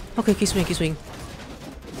 Okay, keep swinging, keep swinging.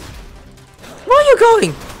 Where are you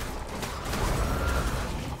going?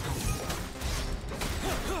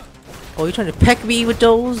 Oh, you're trying to peck me with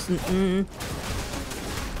those?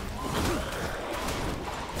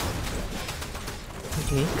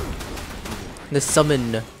 Okay. Let's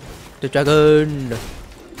summon the dragon.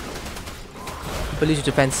 Ability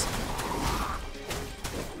defense.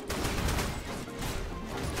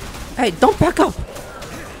 Hey, don't back up!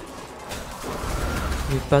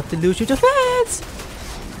 You're about to lose your defense!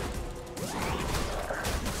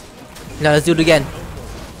 Now let's do it again.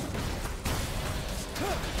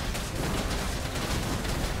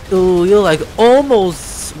 Ooh, you're like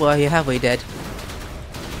almost... Well, you're halfway dead.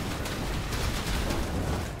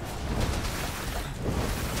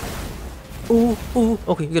 Ooh, ooh.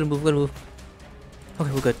 Okay, we gotta move, we gotta move. Okay,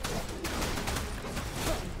 we're good.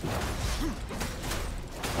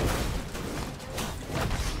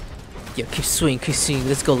 Yeah, keep swinging,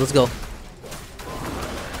 let's go, let's go.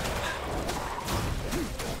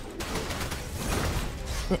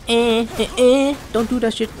 Don't do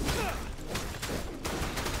that shit.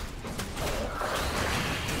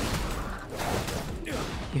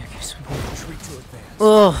 Yeah, keep swinging.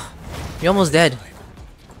 Oh, you're almost dead.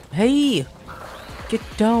 Hey, get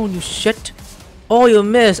down, you shit. Oh, you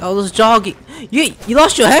missed. I was jogging. You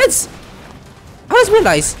lost your heads? I just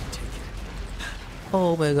realized.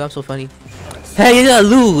 Oh my god, I'm so funny. Hey, you're gonna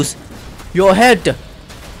lose your head.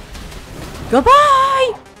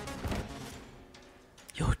 Goodbye.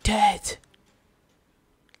 You're dead.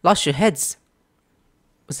 Lost your heads.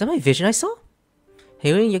 Was that my vision I saw?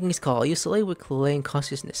 Hearing Young's call, you slowly reclaim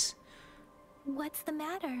consciousness. What's the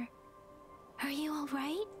matter? Are you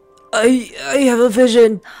alright? I have a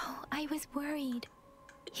vision. Oh, I was worried.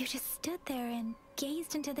 You just stood there and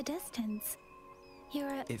gazed into the distance.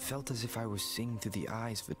 It felt as if I was seeing through the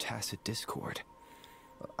eyes of a tacit discord.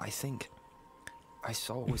 I think I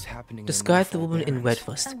saw what was happening. Describe the woman in red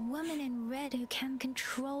first. A woman in red who can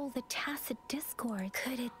control the tacit discord.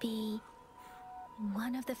 Could it be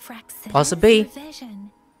one of the Fraxes? Possibly.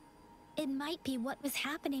 Vision? It might be what was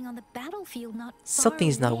happening on the battlefield not far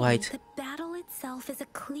Something's not away. right. The battle itself is a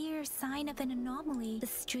clear sign of an anomaly. The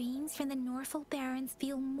streams from the Norfolk Barrens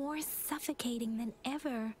feel more suffocating than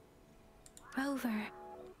ever. Rover,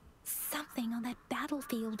 something on that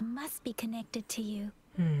battlefield must be connected to you.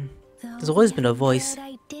 There's always been a voice. But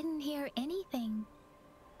I didn't hear anything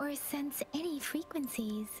or sense any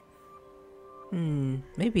frequencies.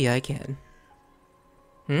 Maybe I can.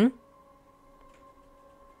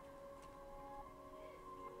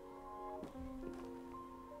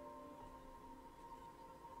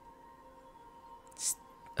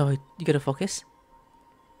 Oh, you gotta focus.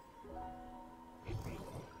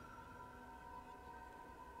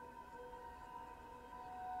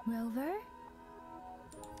 Rover?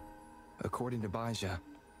 According to Baija,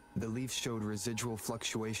 the leaf showed residual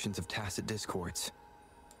fluctuations of tacit discords.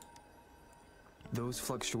 Those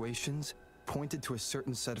fluctuations pointed to a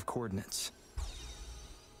certain set of coordinates.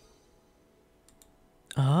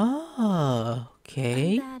 Ah,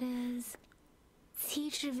 okay. And that is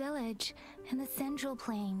Teacher Village in the Central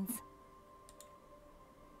Plains.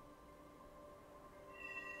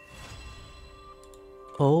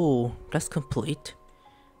 Oh, that's complete.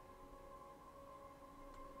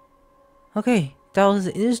 Okay, that was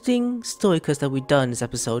an interesting story quest that we done in this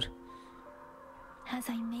episode. As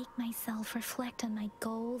I make myself reflect on my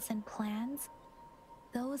goals and plans,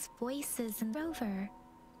 those voices in Rover,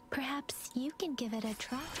 perhaps you can give it a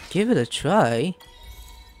try. Give it a try?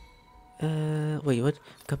 Wait, what?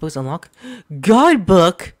 Guidebooks unlock?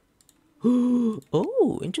 Guidebook!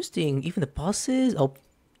 Oh, interesting. Even the bosses? Oh,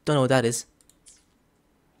 don't know what that is.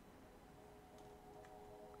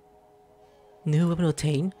 New weapon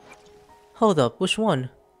obtained? Hold up, which one?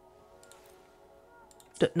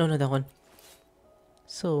 No, not that one.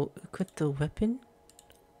 So, equip the weapon?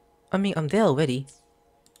 I mean, I'm there already.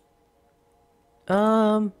 What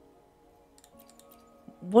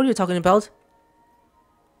are you talking about?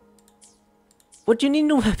 What do you need a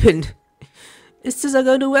new weapon? It says I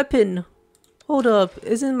got a new weapon. Hold up,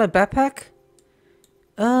 isn't it my backpack?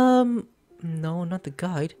 No, not the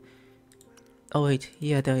guide. Oh wait,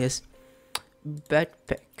 yeah, there it is.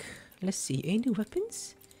 Backpack. Let's see, any new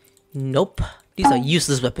weapons? Nope, these are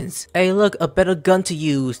useless weapons. Hey look, a better gun to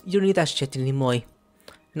use. You don't need that shit anymore.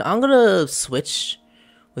 Now I'm gonna switch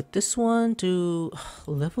with this one to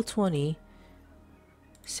level 20.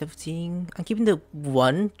 17. I'm keeping the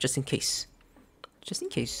 1 just in case. Just in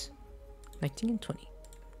case. 19 and 20.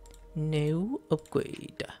 No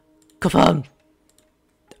upgrade. Confirm!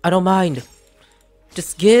 I don't mind.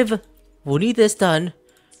 Just give. We'll need this done.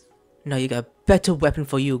 Now you got a better weapon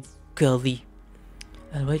for you, girlie.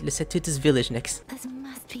 Alright, let's head to this village next. This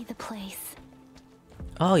must be the place.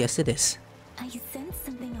 Oh, yes it is. I sensed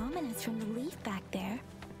something ominous from the leaf back there,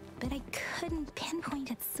 but I couldn't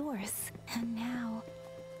pinpoint its source. And now,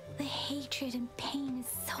 the hatred and pain is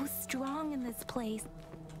so strong in this place.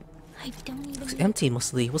 Looks empty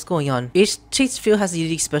mostly. What's going on? Each cheats field has a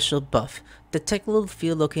unique special buff. The technical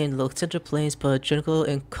field located in the center planes per general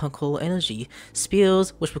and concrete energy.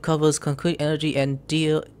 Spears, which recovers concrete energy and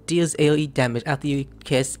deals AoE damage after you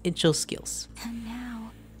cast intro skills. And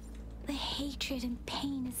now, the hatred and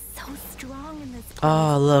pain is so strong in this place.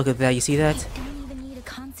 Oh, look at that. You see that? I don't even need a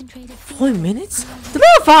concentrated 4 minutes? The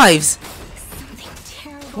level 5s! Something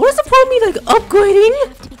terrible. What is the point of me like upgrading? You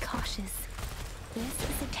have to be cautious. This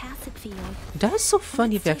is a tacit field. That's so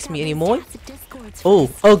funny if you Let's ask take me out anymore. those tacit discords Oh,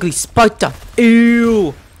 first. ugly spider!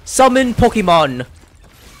 Ew! Summon Pokemon!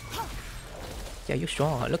 Yeah, you're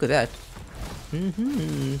strong. Look at that.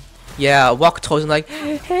 Yeah, walk towards him like,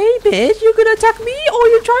 hey bitch, you gonna attack me or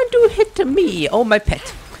you trying to hit me? Oh, my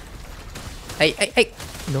pet. Hey.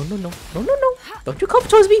 No. Don't you come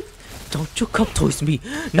towards me. Don't you come towards me.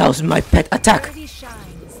 Now's my pet attack.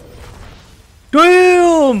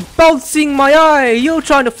 Damn! Bouncing my eye! You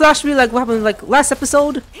trying to flash me like what happened like last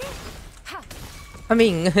episode? I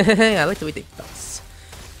mean, I like the way they bounce.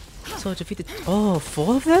 So defeated. Oh,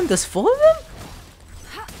 4 of them? There's 4 of them?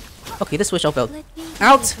 Okay, let's switch out.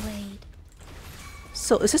 Out!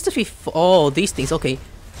 So, is this defeat? Oh, these things. Okay.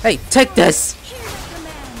 Hey, take this!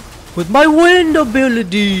 With my wind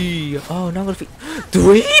ability! Oh, now I'm gonna defeat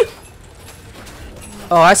 3?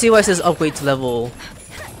 Oh, I see why it says upgrade to level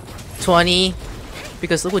 20.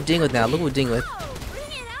 Because look what we're dealing with now. Look what we're dealing with.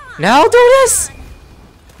 Now do this!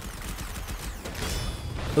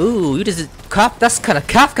 Ooh, you just that's kind of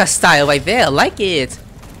Kafka style right there. I like it.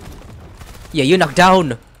 Yeah, you're knocked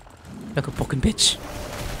down. Like a fucking bitch.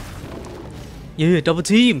 Yeah, double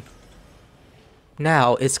team.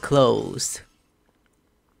 Now it's closed.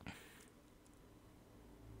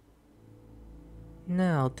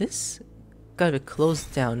 Now this gotta be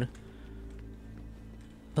closed down.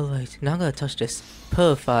 Alright, now I'm gonna touch this.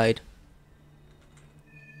 Purified.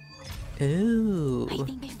 Ooh. I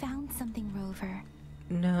think I found something, Rover.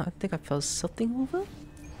 No, I think I found something over.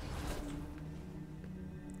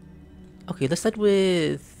 Okay, let's start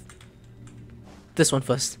with this one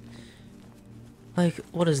first. Like,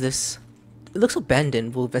 what is this? It looks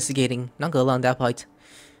abandoned. We're investigating. Not gonna lie on that part.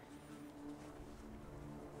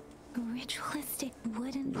 Ritualistic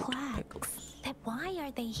wooden plaques. But why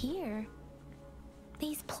are they here?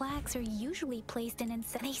 These plaques are usually placed in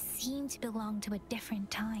inside. They seem to belong to a different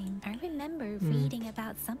time. I remember reading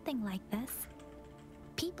about something like this.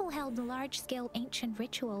 People held large-scale ancient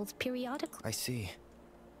rituals periodically. I see.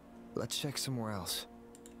 Let's check somewhere else.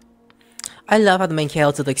 I love how the main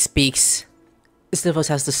character like speaks. Instead of us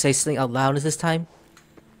has to say something out loud at this time.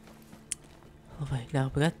 Alright,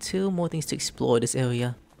 now we got 2 more things to explore this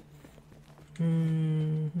area.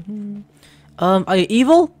 Are you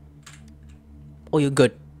evil? Or you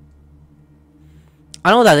good? I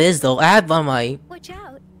don't know what that is though. I have one of my Watch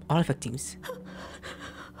out! artifact teams.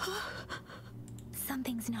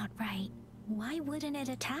 Something's not right. Why wouldn't it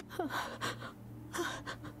attack?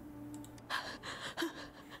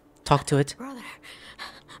 Talk to it. Brother.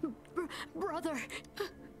 Brother.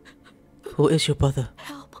 Who is your brother?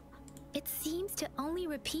 Help. It seems to only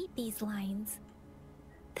repeat these lines.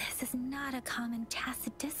 This is not a common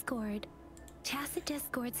tacit discord. Tacit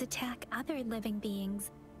discords attack other living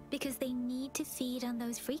beings because they need to feed on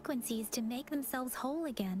those frequencies to make themselves whole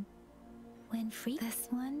again. This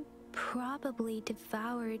one probably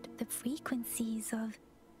devoured the frequencies of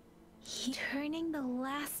turning the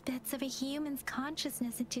last bits of a human's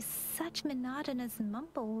consciousness into such monotonous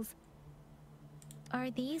mumbles.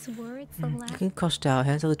 Are these words the last? Looking crushed out,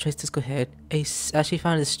 hands on the trace disco head. Ace actually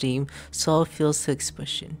found his stream, so feels the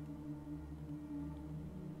expression.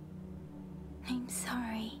 I'm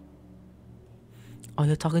sorry. Are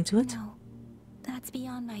you talking to it? No, that's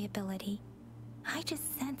beyond my ability. I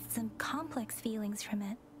just sensed some complex feelings from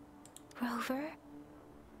it. Rover,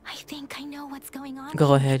 I think I know what's going on. Go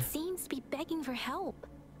here. ahead. It seems to be begging for help,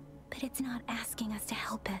 but it's not asking us to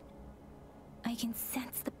help it. I can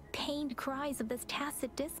sense the pained cries of this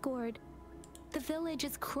tacit discord. The village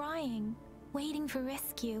is crying, waiting for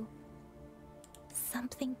rescue.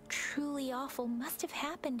 Something truly awful must have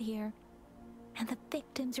happened here. And the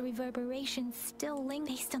victim's reverberations still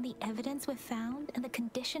linger based on the evidence we've found and the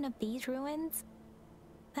condition of these ruins.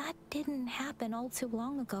 That didn't happen all too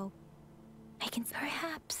long ago.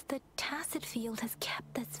 Perhaps the tacit field has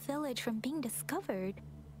kept this village from being discovered.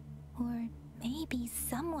 Or maybe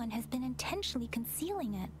someone has been intentionally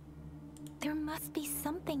concealing it. There must be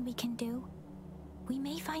something we can do. We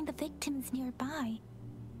may find the victims nearby.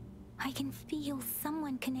 I can feel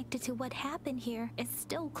someone connected to what happened here is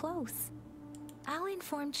still close. I'll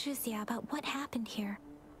inform Shusia about what happened here.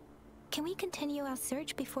 Can we continue our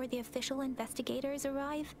search before the official investigators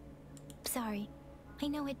arrive? Sorry. I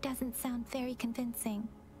know it doesn't sound very convincing.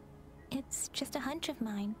 It's just a hunch of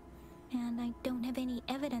mine, and I don't have any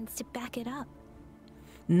evidence to back it up.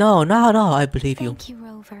 No, I believe you. Thank you,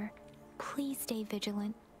 Rover. Please stay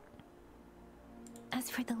vigilant. As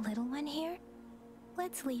for the little one here,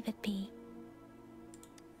 let's leave it be.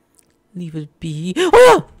 Leave it be. Oh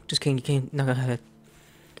yeah! Just kidding, you can't knock her head.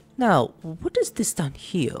 Now, what is this down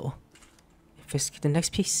here? Investigate the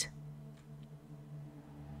next piece.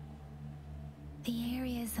 The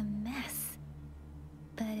area is a mess,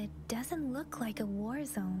 but it doesn't look like a war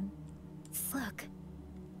zone. Look,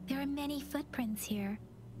 there are many footprints here.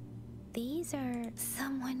 These are...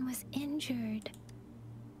 someone was injured.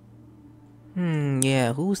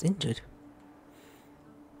 Yeah, who's injured?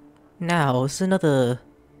 Now, it's another...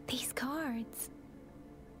 These cards.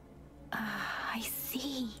 I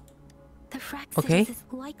see. The Fraxidus Okay. is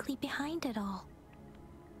likely behind it all.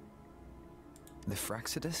 The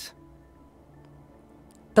Fraxidus?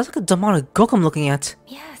 That's like a demonic gook I'm looking at.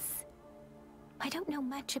 Yes. I don't know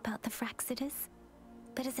much about the Fraxidus,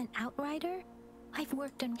 but as an outrider, I've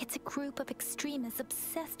worked on... It's a group of extremists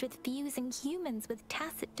obsessed with fusing humans with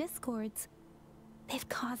tacit discords. They've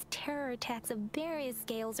caused terror attacks of various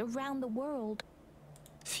scales around the world.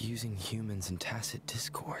 Fusing humans and tacit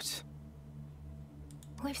discords.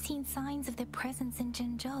 We've seen signs of their presence in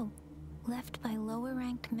Jinzhou, left by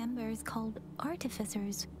lower-ranked members called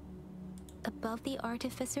Artificers. Above the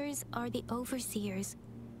Artificers are the Overseers,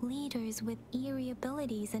 leaders with eerie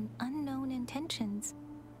abilities and unknown intentions.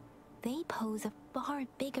 They pose a far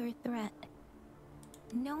bigger threat.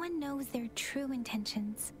 No one knows their true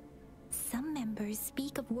intentions. Some members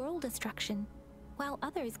speak of world destruction, while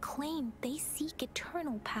others claim they seek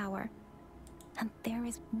eternal power. And there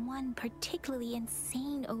is one particularly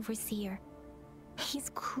insane overseer. He's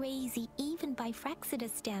crazy even by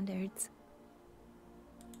Fraxidus standards.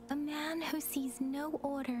 A man who sees no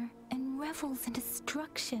order and revels in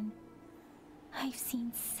destruction. I've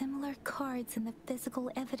seen similar cards in the physical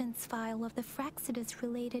evidence file of the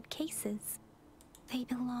Fraxidus-related cases. They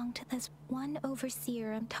belong to this one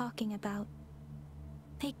overseer I'm talking about.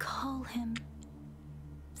 They call him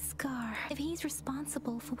Scar. If he's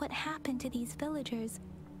responsible for what happened to these villagers,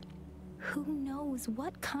 who knows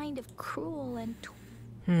what kind of cruel and...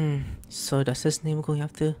 So that's his name we're going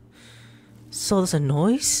after. So there's a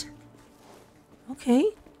noise? Okay.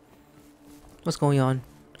 What's going on?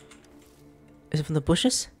 Is it from the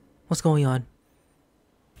bushes? What's going on?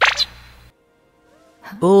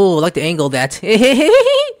 Oh, I like the angle of that.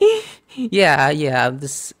 yeah,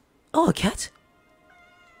 this... Oh, a cat?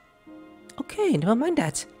 Okay, never mind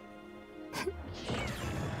that.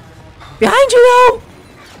 Behind you though!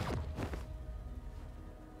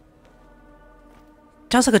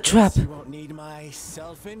 Sounds like a trap. You won't need my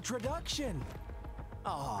self-introduction.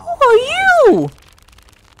 Who are you?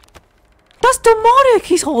 That's demonic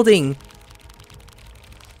he's holding.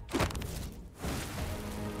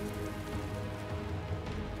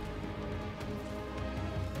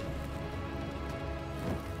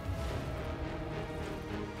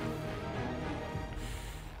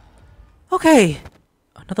 Okay,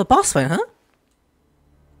 another boss fight, huh?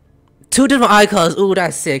 Two different icons. Ooh,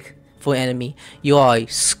 that's sick for enemy. You are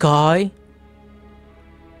Sky.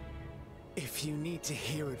 If you need to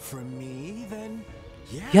hear it from me, then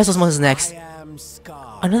Yes, what's monsters next? I am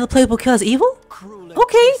Scar. Another playable killer is evil? Cruel and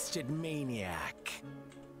Okay. twisted maniac.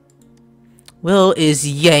 Will is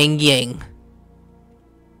Yang.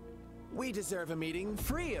 We deserve a meeting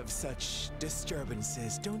free of such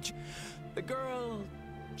disturbances, don't you? The girl,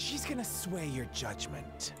 she's gonna sway your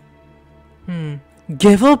judgment.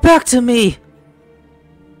 Give her back to me.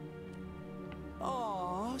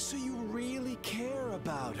 Aw, so you really care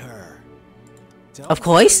about her. Of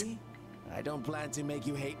course. worry, I don't plan to make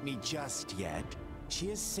you hate me just yet. She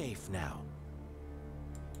is safe now.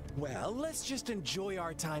 Well, let's just enjoy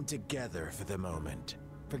our time together for the moment.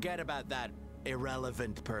 Forget about that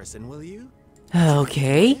irrelevant person, will you?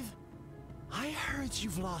 Okay. I heard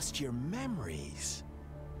you've lost your memories.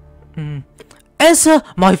 Answer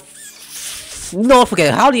my no, forget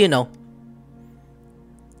it. How do you know?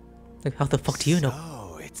 Like, how the fuck do you know?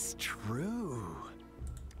 Oh, it's true.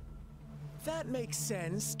 That makes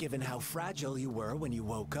sense, given how fragile you were when you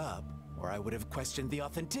woke up, or I would have questioned the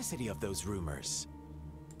authenticity of those rumors.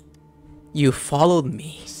 You followed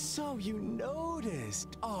me. So you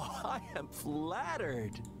noticed. Oh, I am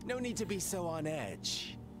flattered. No need to be so on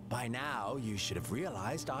edge. By now, you should have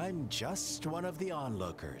realized I'm just one of the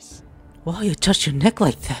onlookers. Why you touch your neck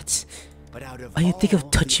like that? But out of Are you thinking all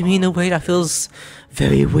of touching the me in a way that feels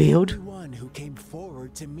very weird? one who came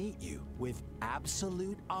forward to meet you with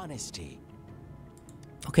absolute honesty.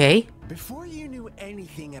 Okay. Before you knew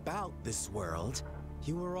anything about this world,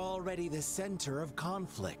 you were already the center of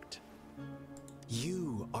conflict.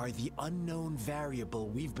 You are the unknown variable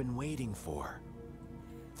we've been waiting for.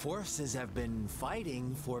 Forces have been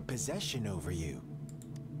fighting for possession over you.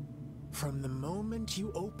 From the moment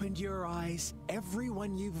you opened your eyes,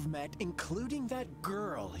 everyone you've met, including that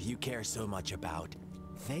girl you care so much about,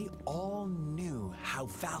 they all knew how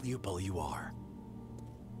valuable you are.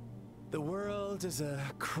 The world is a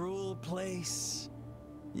cruel place.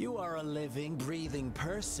 You are a living, breathing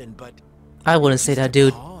person, but I wouldn't say that,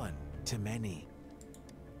 dude. pawn to many.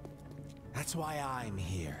 That's why I'm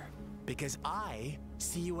here. Because I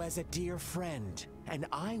see you as a dear friend, and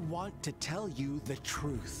I want to tell you the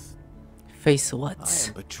truth. Face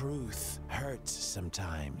what? But truth hurts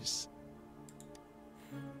sometimes.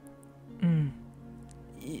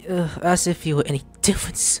 As if you were any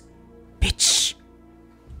difference, bitch.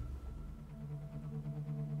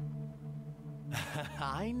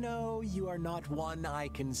 I know you are not one I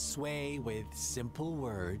can sway with simple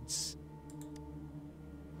words.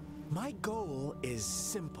 My goal is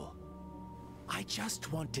simple. I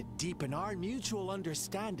just want to deepen our mutual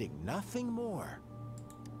understanding, nothing more.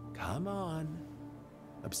 Come on.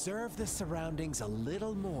 Observe the surroundings a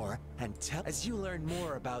little more and tell as you learn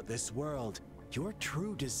more about this world, your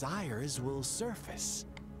true desires will surface.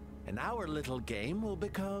 And our little game will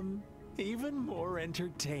become even more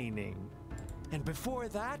entertaining. And before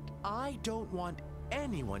that, I don't want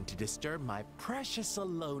anyone to disturb my precious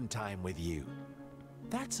alone time with you.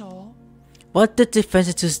 That's all. What did the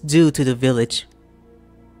defenders do to the village?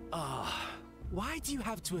 Why do you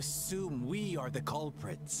have to assume we are the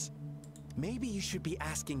culprits? Maybe you should be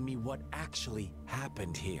asking me what actually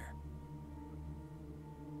happened here.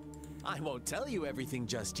 I won't tell you everything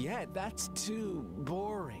just yet. That's too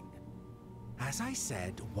boring. As I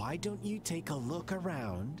said, why don't you take a look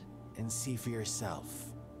around and see for yourself?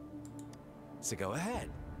 So go ahead.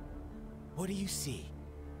 What do you see?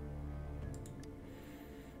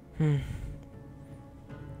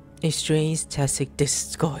 A strange tactic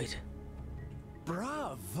discord.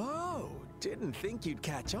 Bravo! Didn't think you'd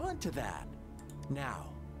catch on to that.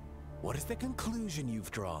 Now, what is the conclusion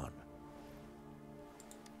you've drawn?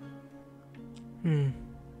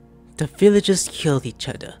 The villagers killed each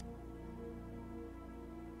other.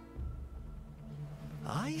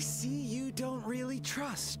 I see you don't really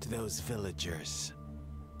trust those villagers.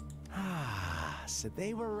 So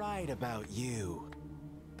they were right about you.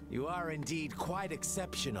 You are indeed quite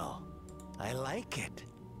exceptional. I like it.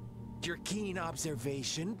 Your keen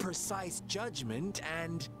observation, precise judgment,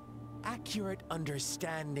 and accurate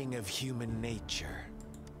understanding of human nature.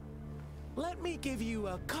 Let me give you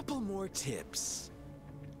a couple more tips.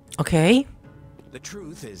 Okay. The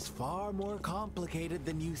truth is far more complicated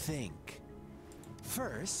than you think.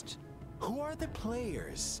 First, who are the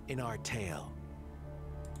players in our tale?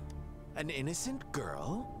 An innocent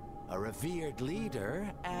girl, a revered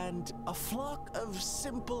leader, and a flock of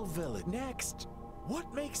simple villagers. Next,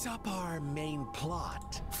 what makes up our main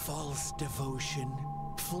plot? False devotion,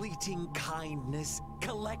 fleeting kindness,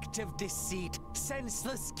 collective deceit,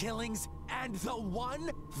 senseless killings, and the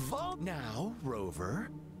one vote. Now, Rover,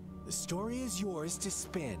 the story is yours to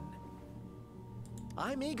spin.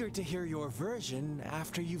 I'm eager to hear your version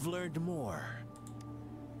after you've learned more.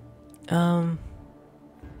 Can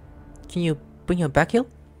you bring her back here?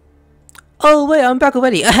 Oh wait, I'm back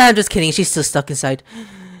already. I'm just kidding, she's still stuck inside.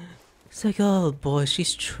 It's like, oh boy,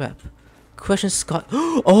 she's trapped. Question Scott.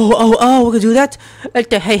 Oh, we can do that?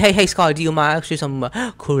 Hey, Scott, do you mind actually some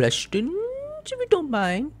questions? If you don't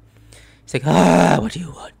mind. It's like, what do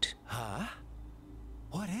you want? Huh?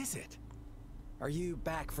 What is it? Are you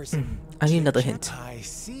back for some I need another hint. I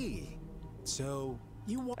see. So,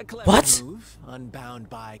 you want a clever What? move, unbound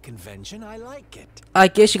by convention. I like it. I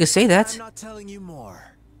guess you could say that. I'm not telling you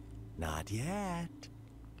more. Not yet.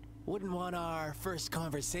 Wouldn't want our first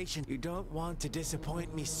conversation. You don't want to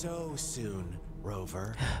disappoint me so soon,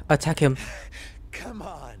 Rover. Attack him. Come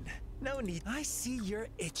on. No need. I see you're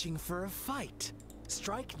itching for a fight.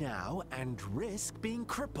 Strike now and risk being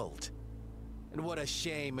crippled. And what a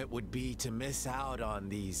shame it would be to miss out on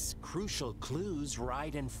these crucial clues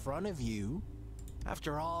right in front of you.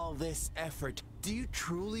 After all this effort, do you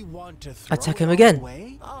truly want to throw Attack him it all again.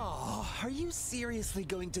 away? Oh, are you seriously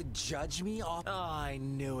going to judge me off? Oh, I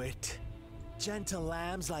knew it. Gentle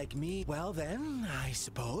lambs like me. Well then, I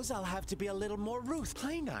suppose I'll have to be a little more ruthless.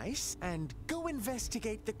 Play nice and go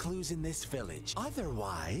investigate the clues in this village.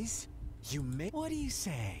 Otherwise, you may. What do you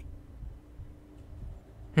say?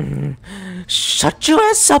 Shut your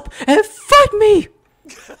ass up and fight me!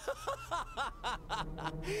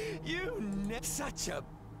 Such a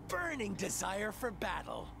burning desire for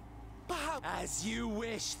battle. As you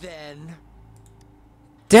wish, then.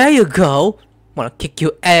 There you go. Wanna kick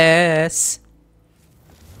your ass.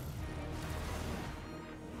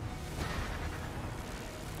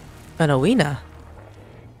 An arena.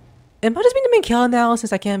 Am I just being the main killer now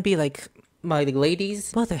since I can't be like my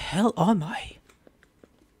ladies? What the hell am I?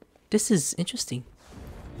 This is interesting.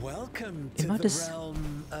 Welcome to the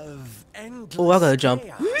realm of endless Oh, I gotta jump.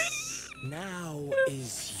 Now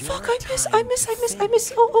is your Fuck, I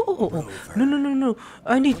miss. Oh. No.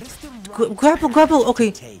 I need grapple.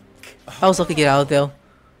 Okay. I was lucky to get out there.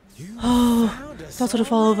 Oh, that's what to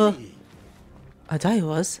fall over. I thought it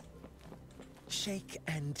was. Shake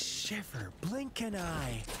and shiver, blink an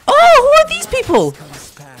eye. Oh, who are these people?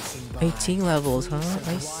 18 levels, huh?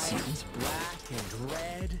 I see.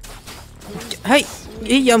 Hey,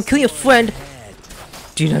 I'm killing your friend.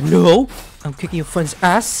 Do you not know? I'm kicking your friend's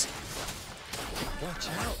ass. Watch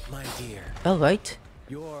out, my dear. Alright.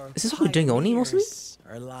 Is this what we're doing only mostly?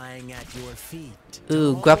 Are lying at your feet.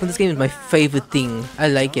 Ooh, grappling this game is my favorite thing. I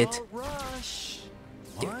like it.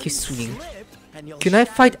 Yeah, keep swinging. Can I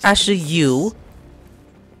fight Asher you?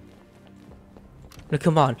 No,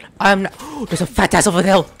 come on. I'm not. There's a fat ass over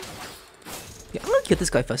there. Yeah, I'm gonna kill this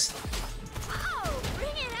guy first. Oh, bring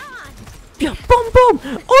it on. Yeah, boom.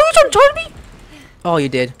 Oh, you trying to charge me? Oh, you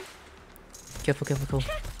did. Careful. Coming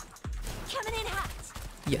in hot.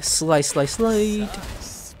 Yes, slide.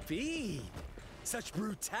 Speed, such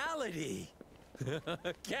brutality.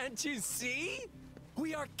 Can't you see?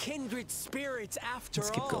 We are kindred spirits after all.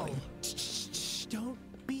 Let's keep going. Shh, don't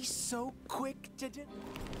be so quick to do.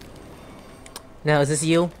 Now, is this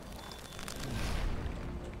you?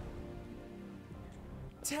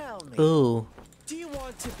 Tell me. Ooh. Do you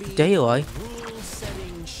want to be There you are.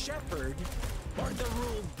 rule-setting shepherd or the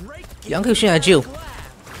rule-breaking? Yeah, I'm gonna shoot at you.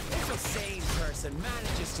 If a sane person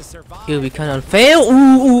manages to survive, It'll be kind of unfair.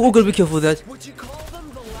 Ooh, gotta be careful with that. would you call them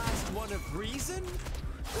the last one of reason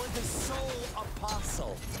or the sole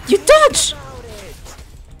apostle? You dodge! About it.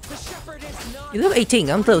 The shepherd is not You're level 18,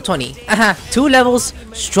 I'm level 20. Aha, 2 levels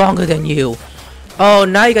stronger than you. Oh,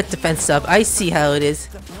 now you got defense up. I see how it is.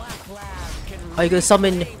 the black lab can Are you gonna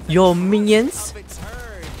summon your minions? of its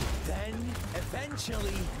herd. Then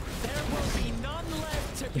eventually there will be none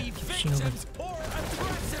left to be victims or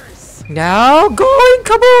aggressors. Now going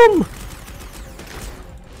kaboom!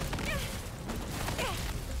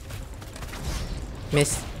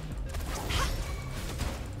 Miss.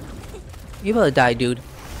 You better die, dude.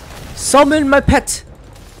 Summon my pet!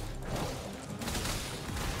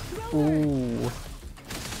 Ooh.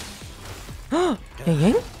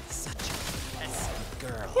 Yang? Such a pesky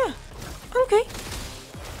girl. Yeah. Okay.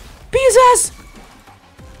 Beat his ass!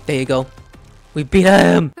 There you go. We beat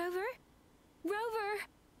him! Rover?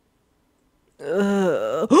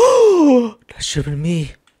 That should have been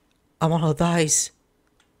me. I'm on her thighs.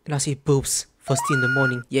 And I see boobs. First thing in the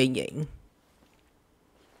morning. Yang.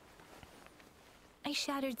 I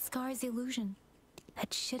shattered Scar's illusion.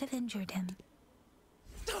 That should have injured him.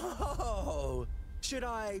 Oh, should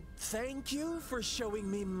I thank you for showing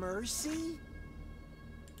me mercy?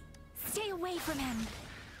 Stay away from him.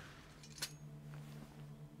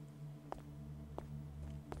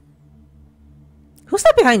 Who's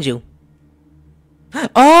that behind you?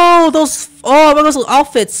 Oh, those little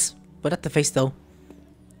outfits. But not the face though.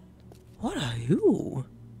 What are you?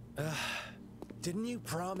 Didn't you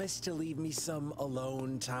promise to leave me some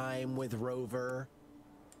alone time with Rover?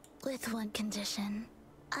 With one condition.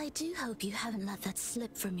 I do hope you haven't let that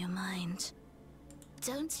slip from your mind.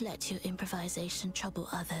 Don't let your improvisation trouble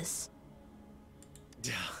others.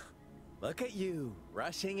 Look at you,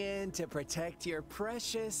 rushing in to protect your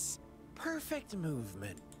precious, perfect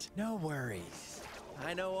movement. No worries.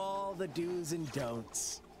 I know all the do's and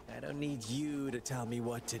don'ts. I don't need you to tell me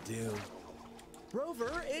what to do.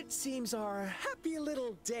 Rover, it seems our happy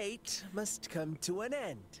little date must come to an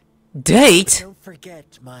end. Date? Don't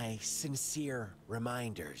forget my sincere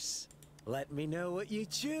reminders. Let me know what you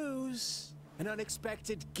choose. An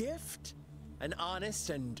unexpected gift? An honest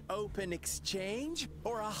and open exchange?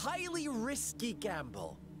 Or a highly risky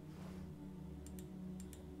gamble?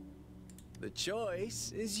 The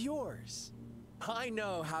choice is yours. I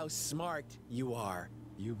know how smart you are.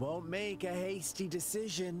 You won't make a hasty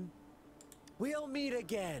decision. We'll meet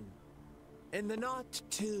again in the not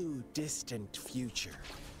too distant future.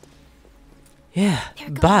 Yeah, They're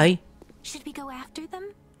gone. bye. Should we go after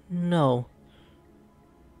them? No.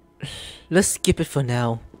 Let's skip it for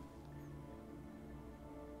now.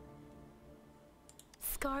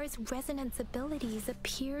 Scar's resonance abilities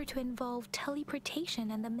appear to involve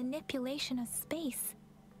teleportation and the manipulation of space.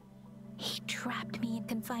 He trapped me in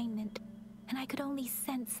confinement, and I could only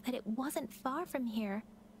sense that it wasn't far from here.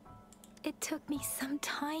 It took me some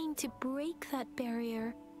time to break that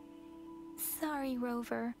barrier. Sorry,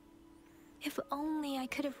 Rover. If only I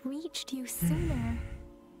could have reached you sooner.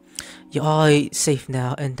 You're all safe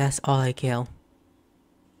now, and that's all I care.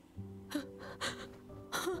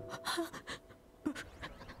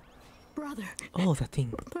 Brother. Oh, that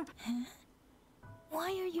thing. Huh? Why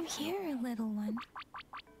are you here, little one?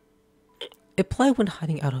 It played when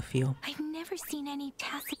hiding out of view. I've never seen any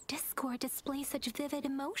tacit discord display such vivid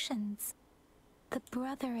emotions. The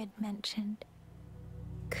brother had mentioned.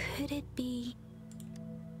 Could it be...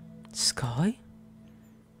 Sky?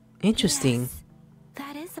 Interesting. Yes,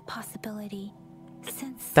 that is a possibility.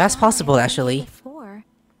 Since That's Sky possible, had actually. been before.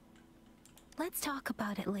 Let's talk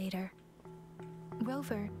about it later.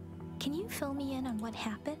 Rover, can you fill me in on what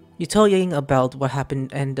happened? You told Ying about what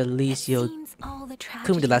happened, and at least It you'll seems all the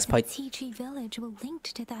come with the last tragedies in part. TG Village were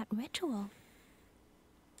linked to that ritual.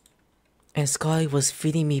 And Sky was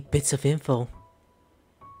feeding me bits of info.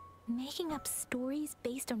 Making up stories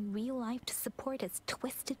based on real life to support his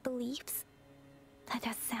twisted beliefs? That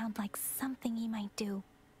does sound like something he might do.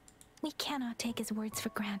 We cannot take his words for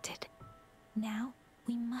granted. Now,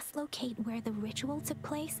 we must locate where the ritual took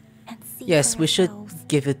place and see Yes, for we should ourselves.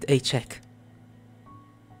 give it a check.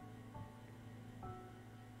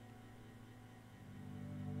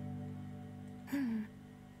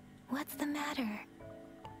 What's the matter?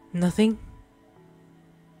 Nothing?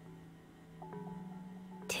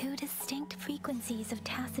 Two distinct frequencies of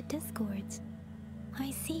tacit discords.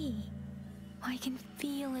 I see. I can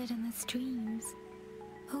feel it in the streams.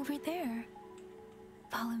 Over there.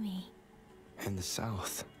 Follow me. In the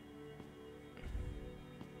south.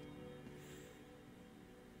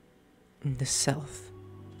 In the south.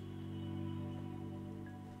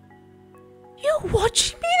 You're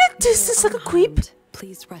watching me in a distance like a creep?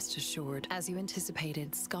 Please rest assured, as you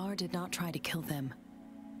anticipated, Scar did not try to kill them.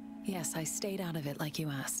 Yes, I stayed out of it like you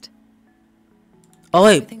asked. Oh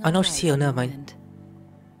wait, Everything I know all she's right here, on never your mind. end?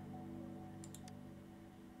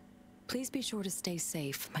 Please be sure to stay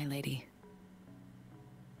safe, my lady.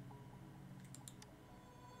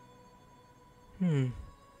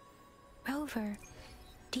 Rover,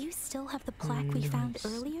 do you still have the plaque we found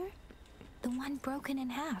earlier? The one broken in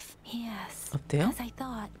half? Yes. Up there? As I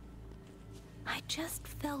thought. I just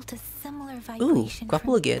felt a similar vibration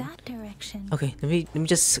grapple from again. that direction. Okay, let me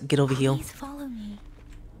just get over here. Please follow me.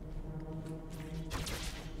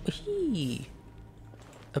 Whee!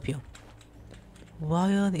 Up here.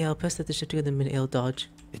 Wire the L, press the shift to get the mid L dodge.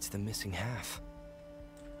 It's the missing half.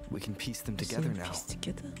 We can piece them together now. Piece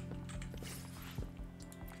together.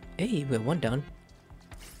 Hey, we're one down.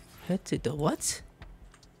 Head to the what?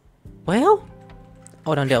 Well?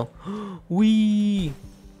 Oh, down there. Wee!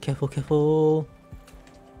 Careful, careful.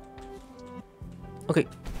 Okay,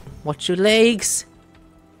 watch your legs.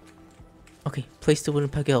 Okay, place the wooden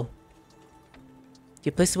peggle.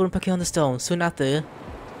 You place the wooden peggle on the stone. Soon after.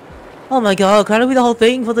 Oh my god, can I read the whole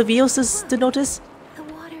thing for the viewers to notice? The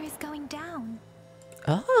water is going down.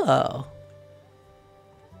 Oh.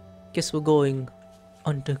 Guess we're going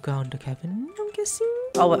underground, Kevin, I'm guessing?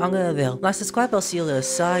 Oh, well, I'm gonna there. Like, subscribe, I'll see you later.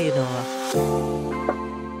 Sayonara.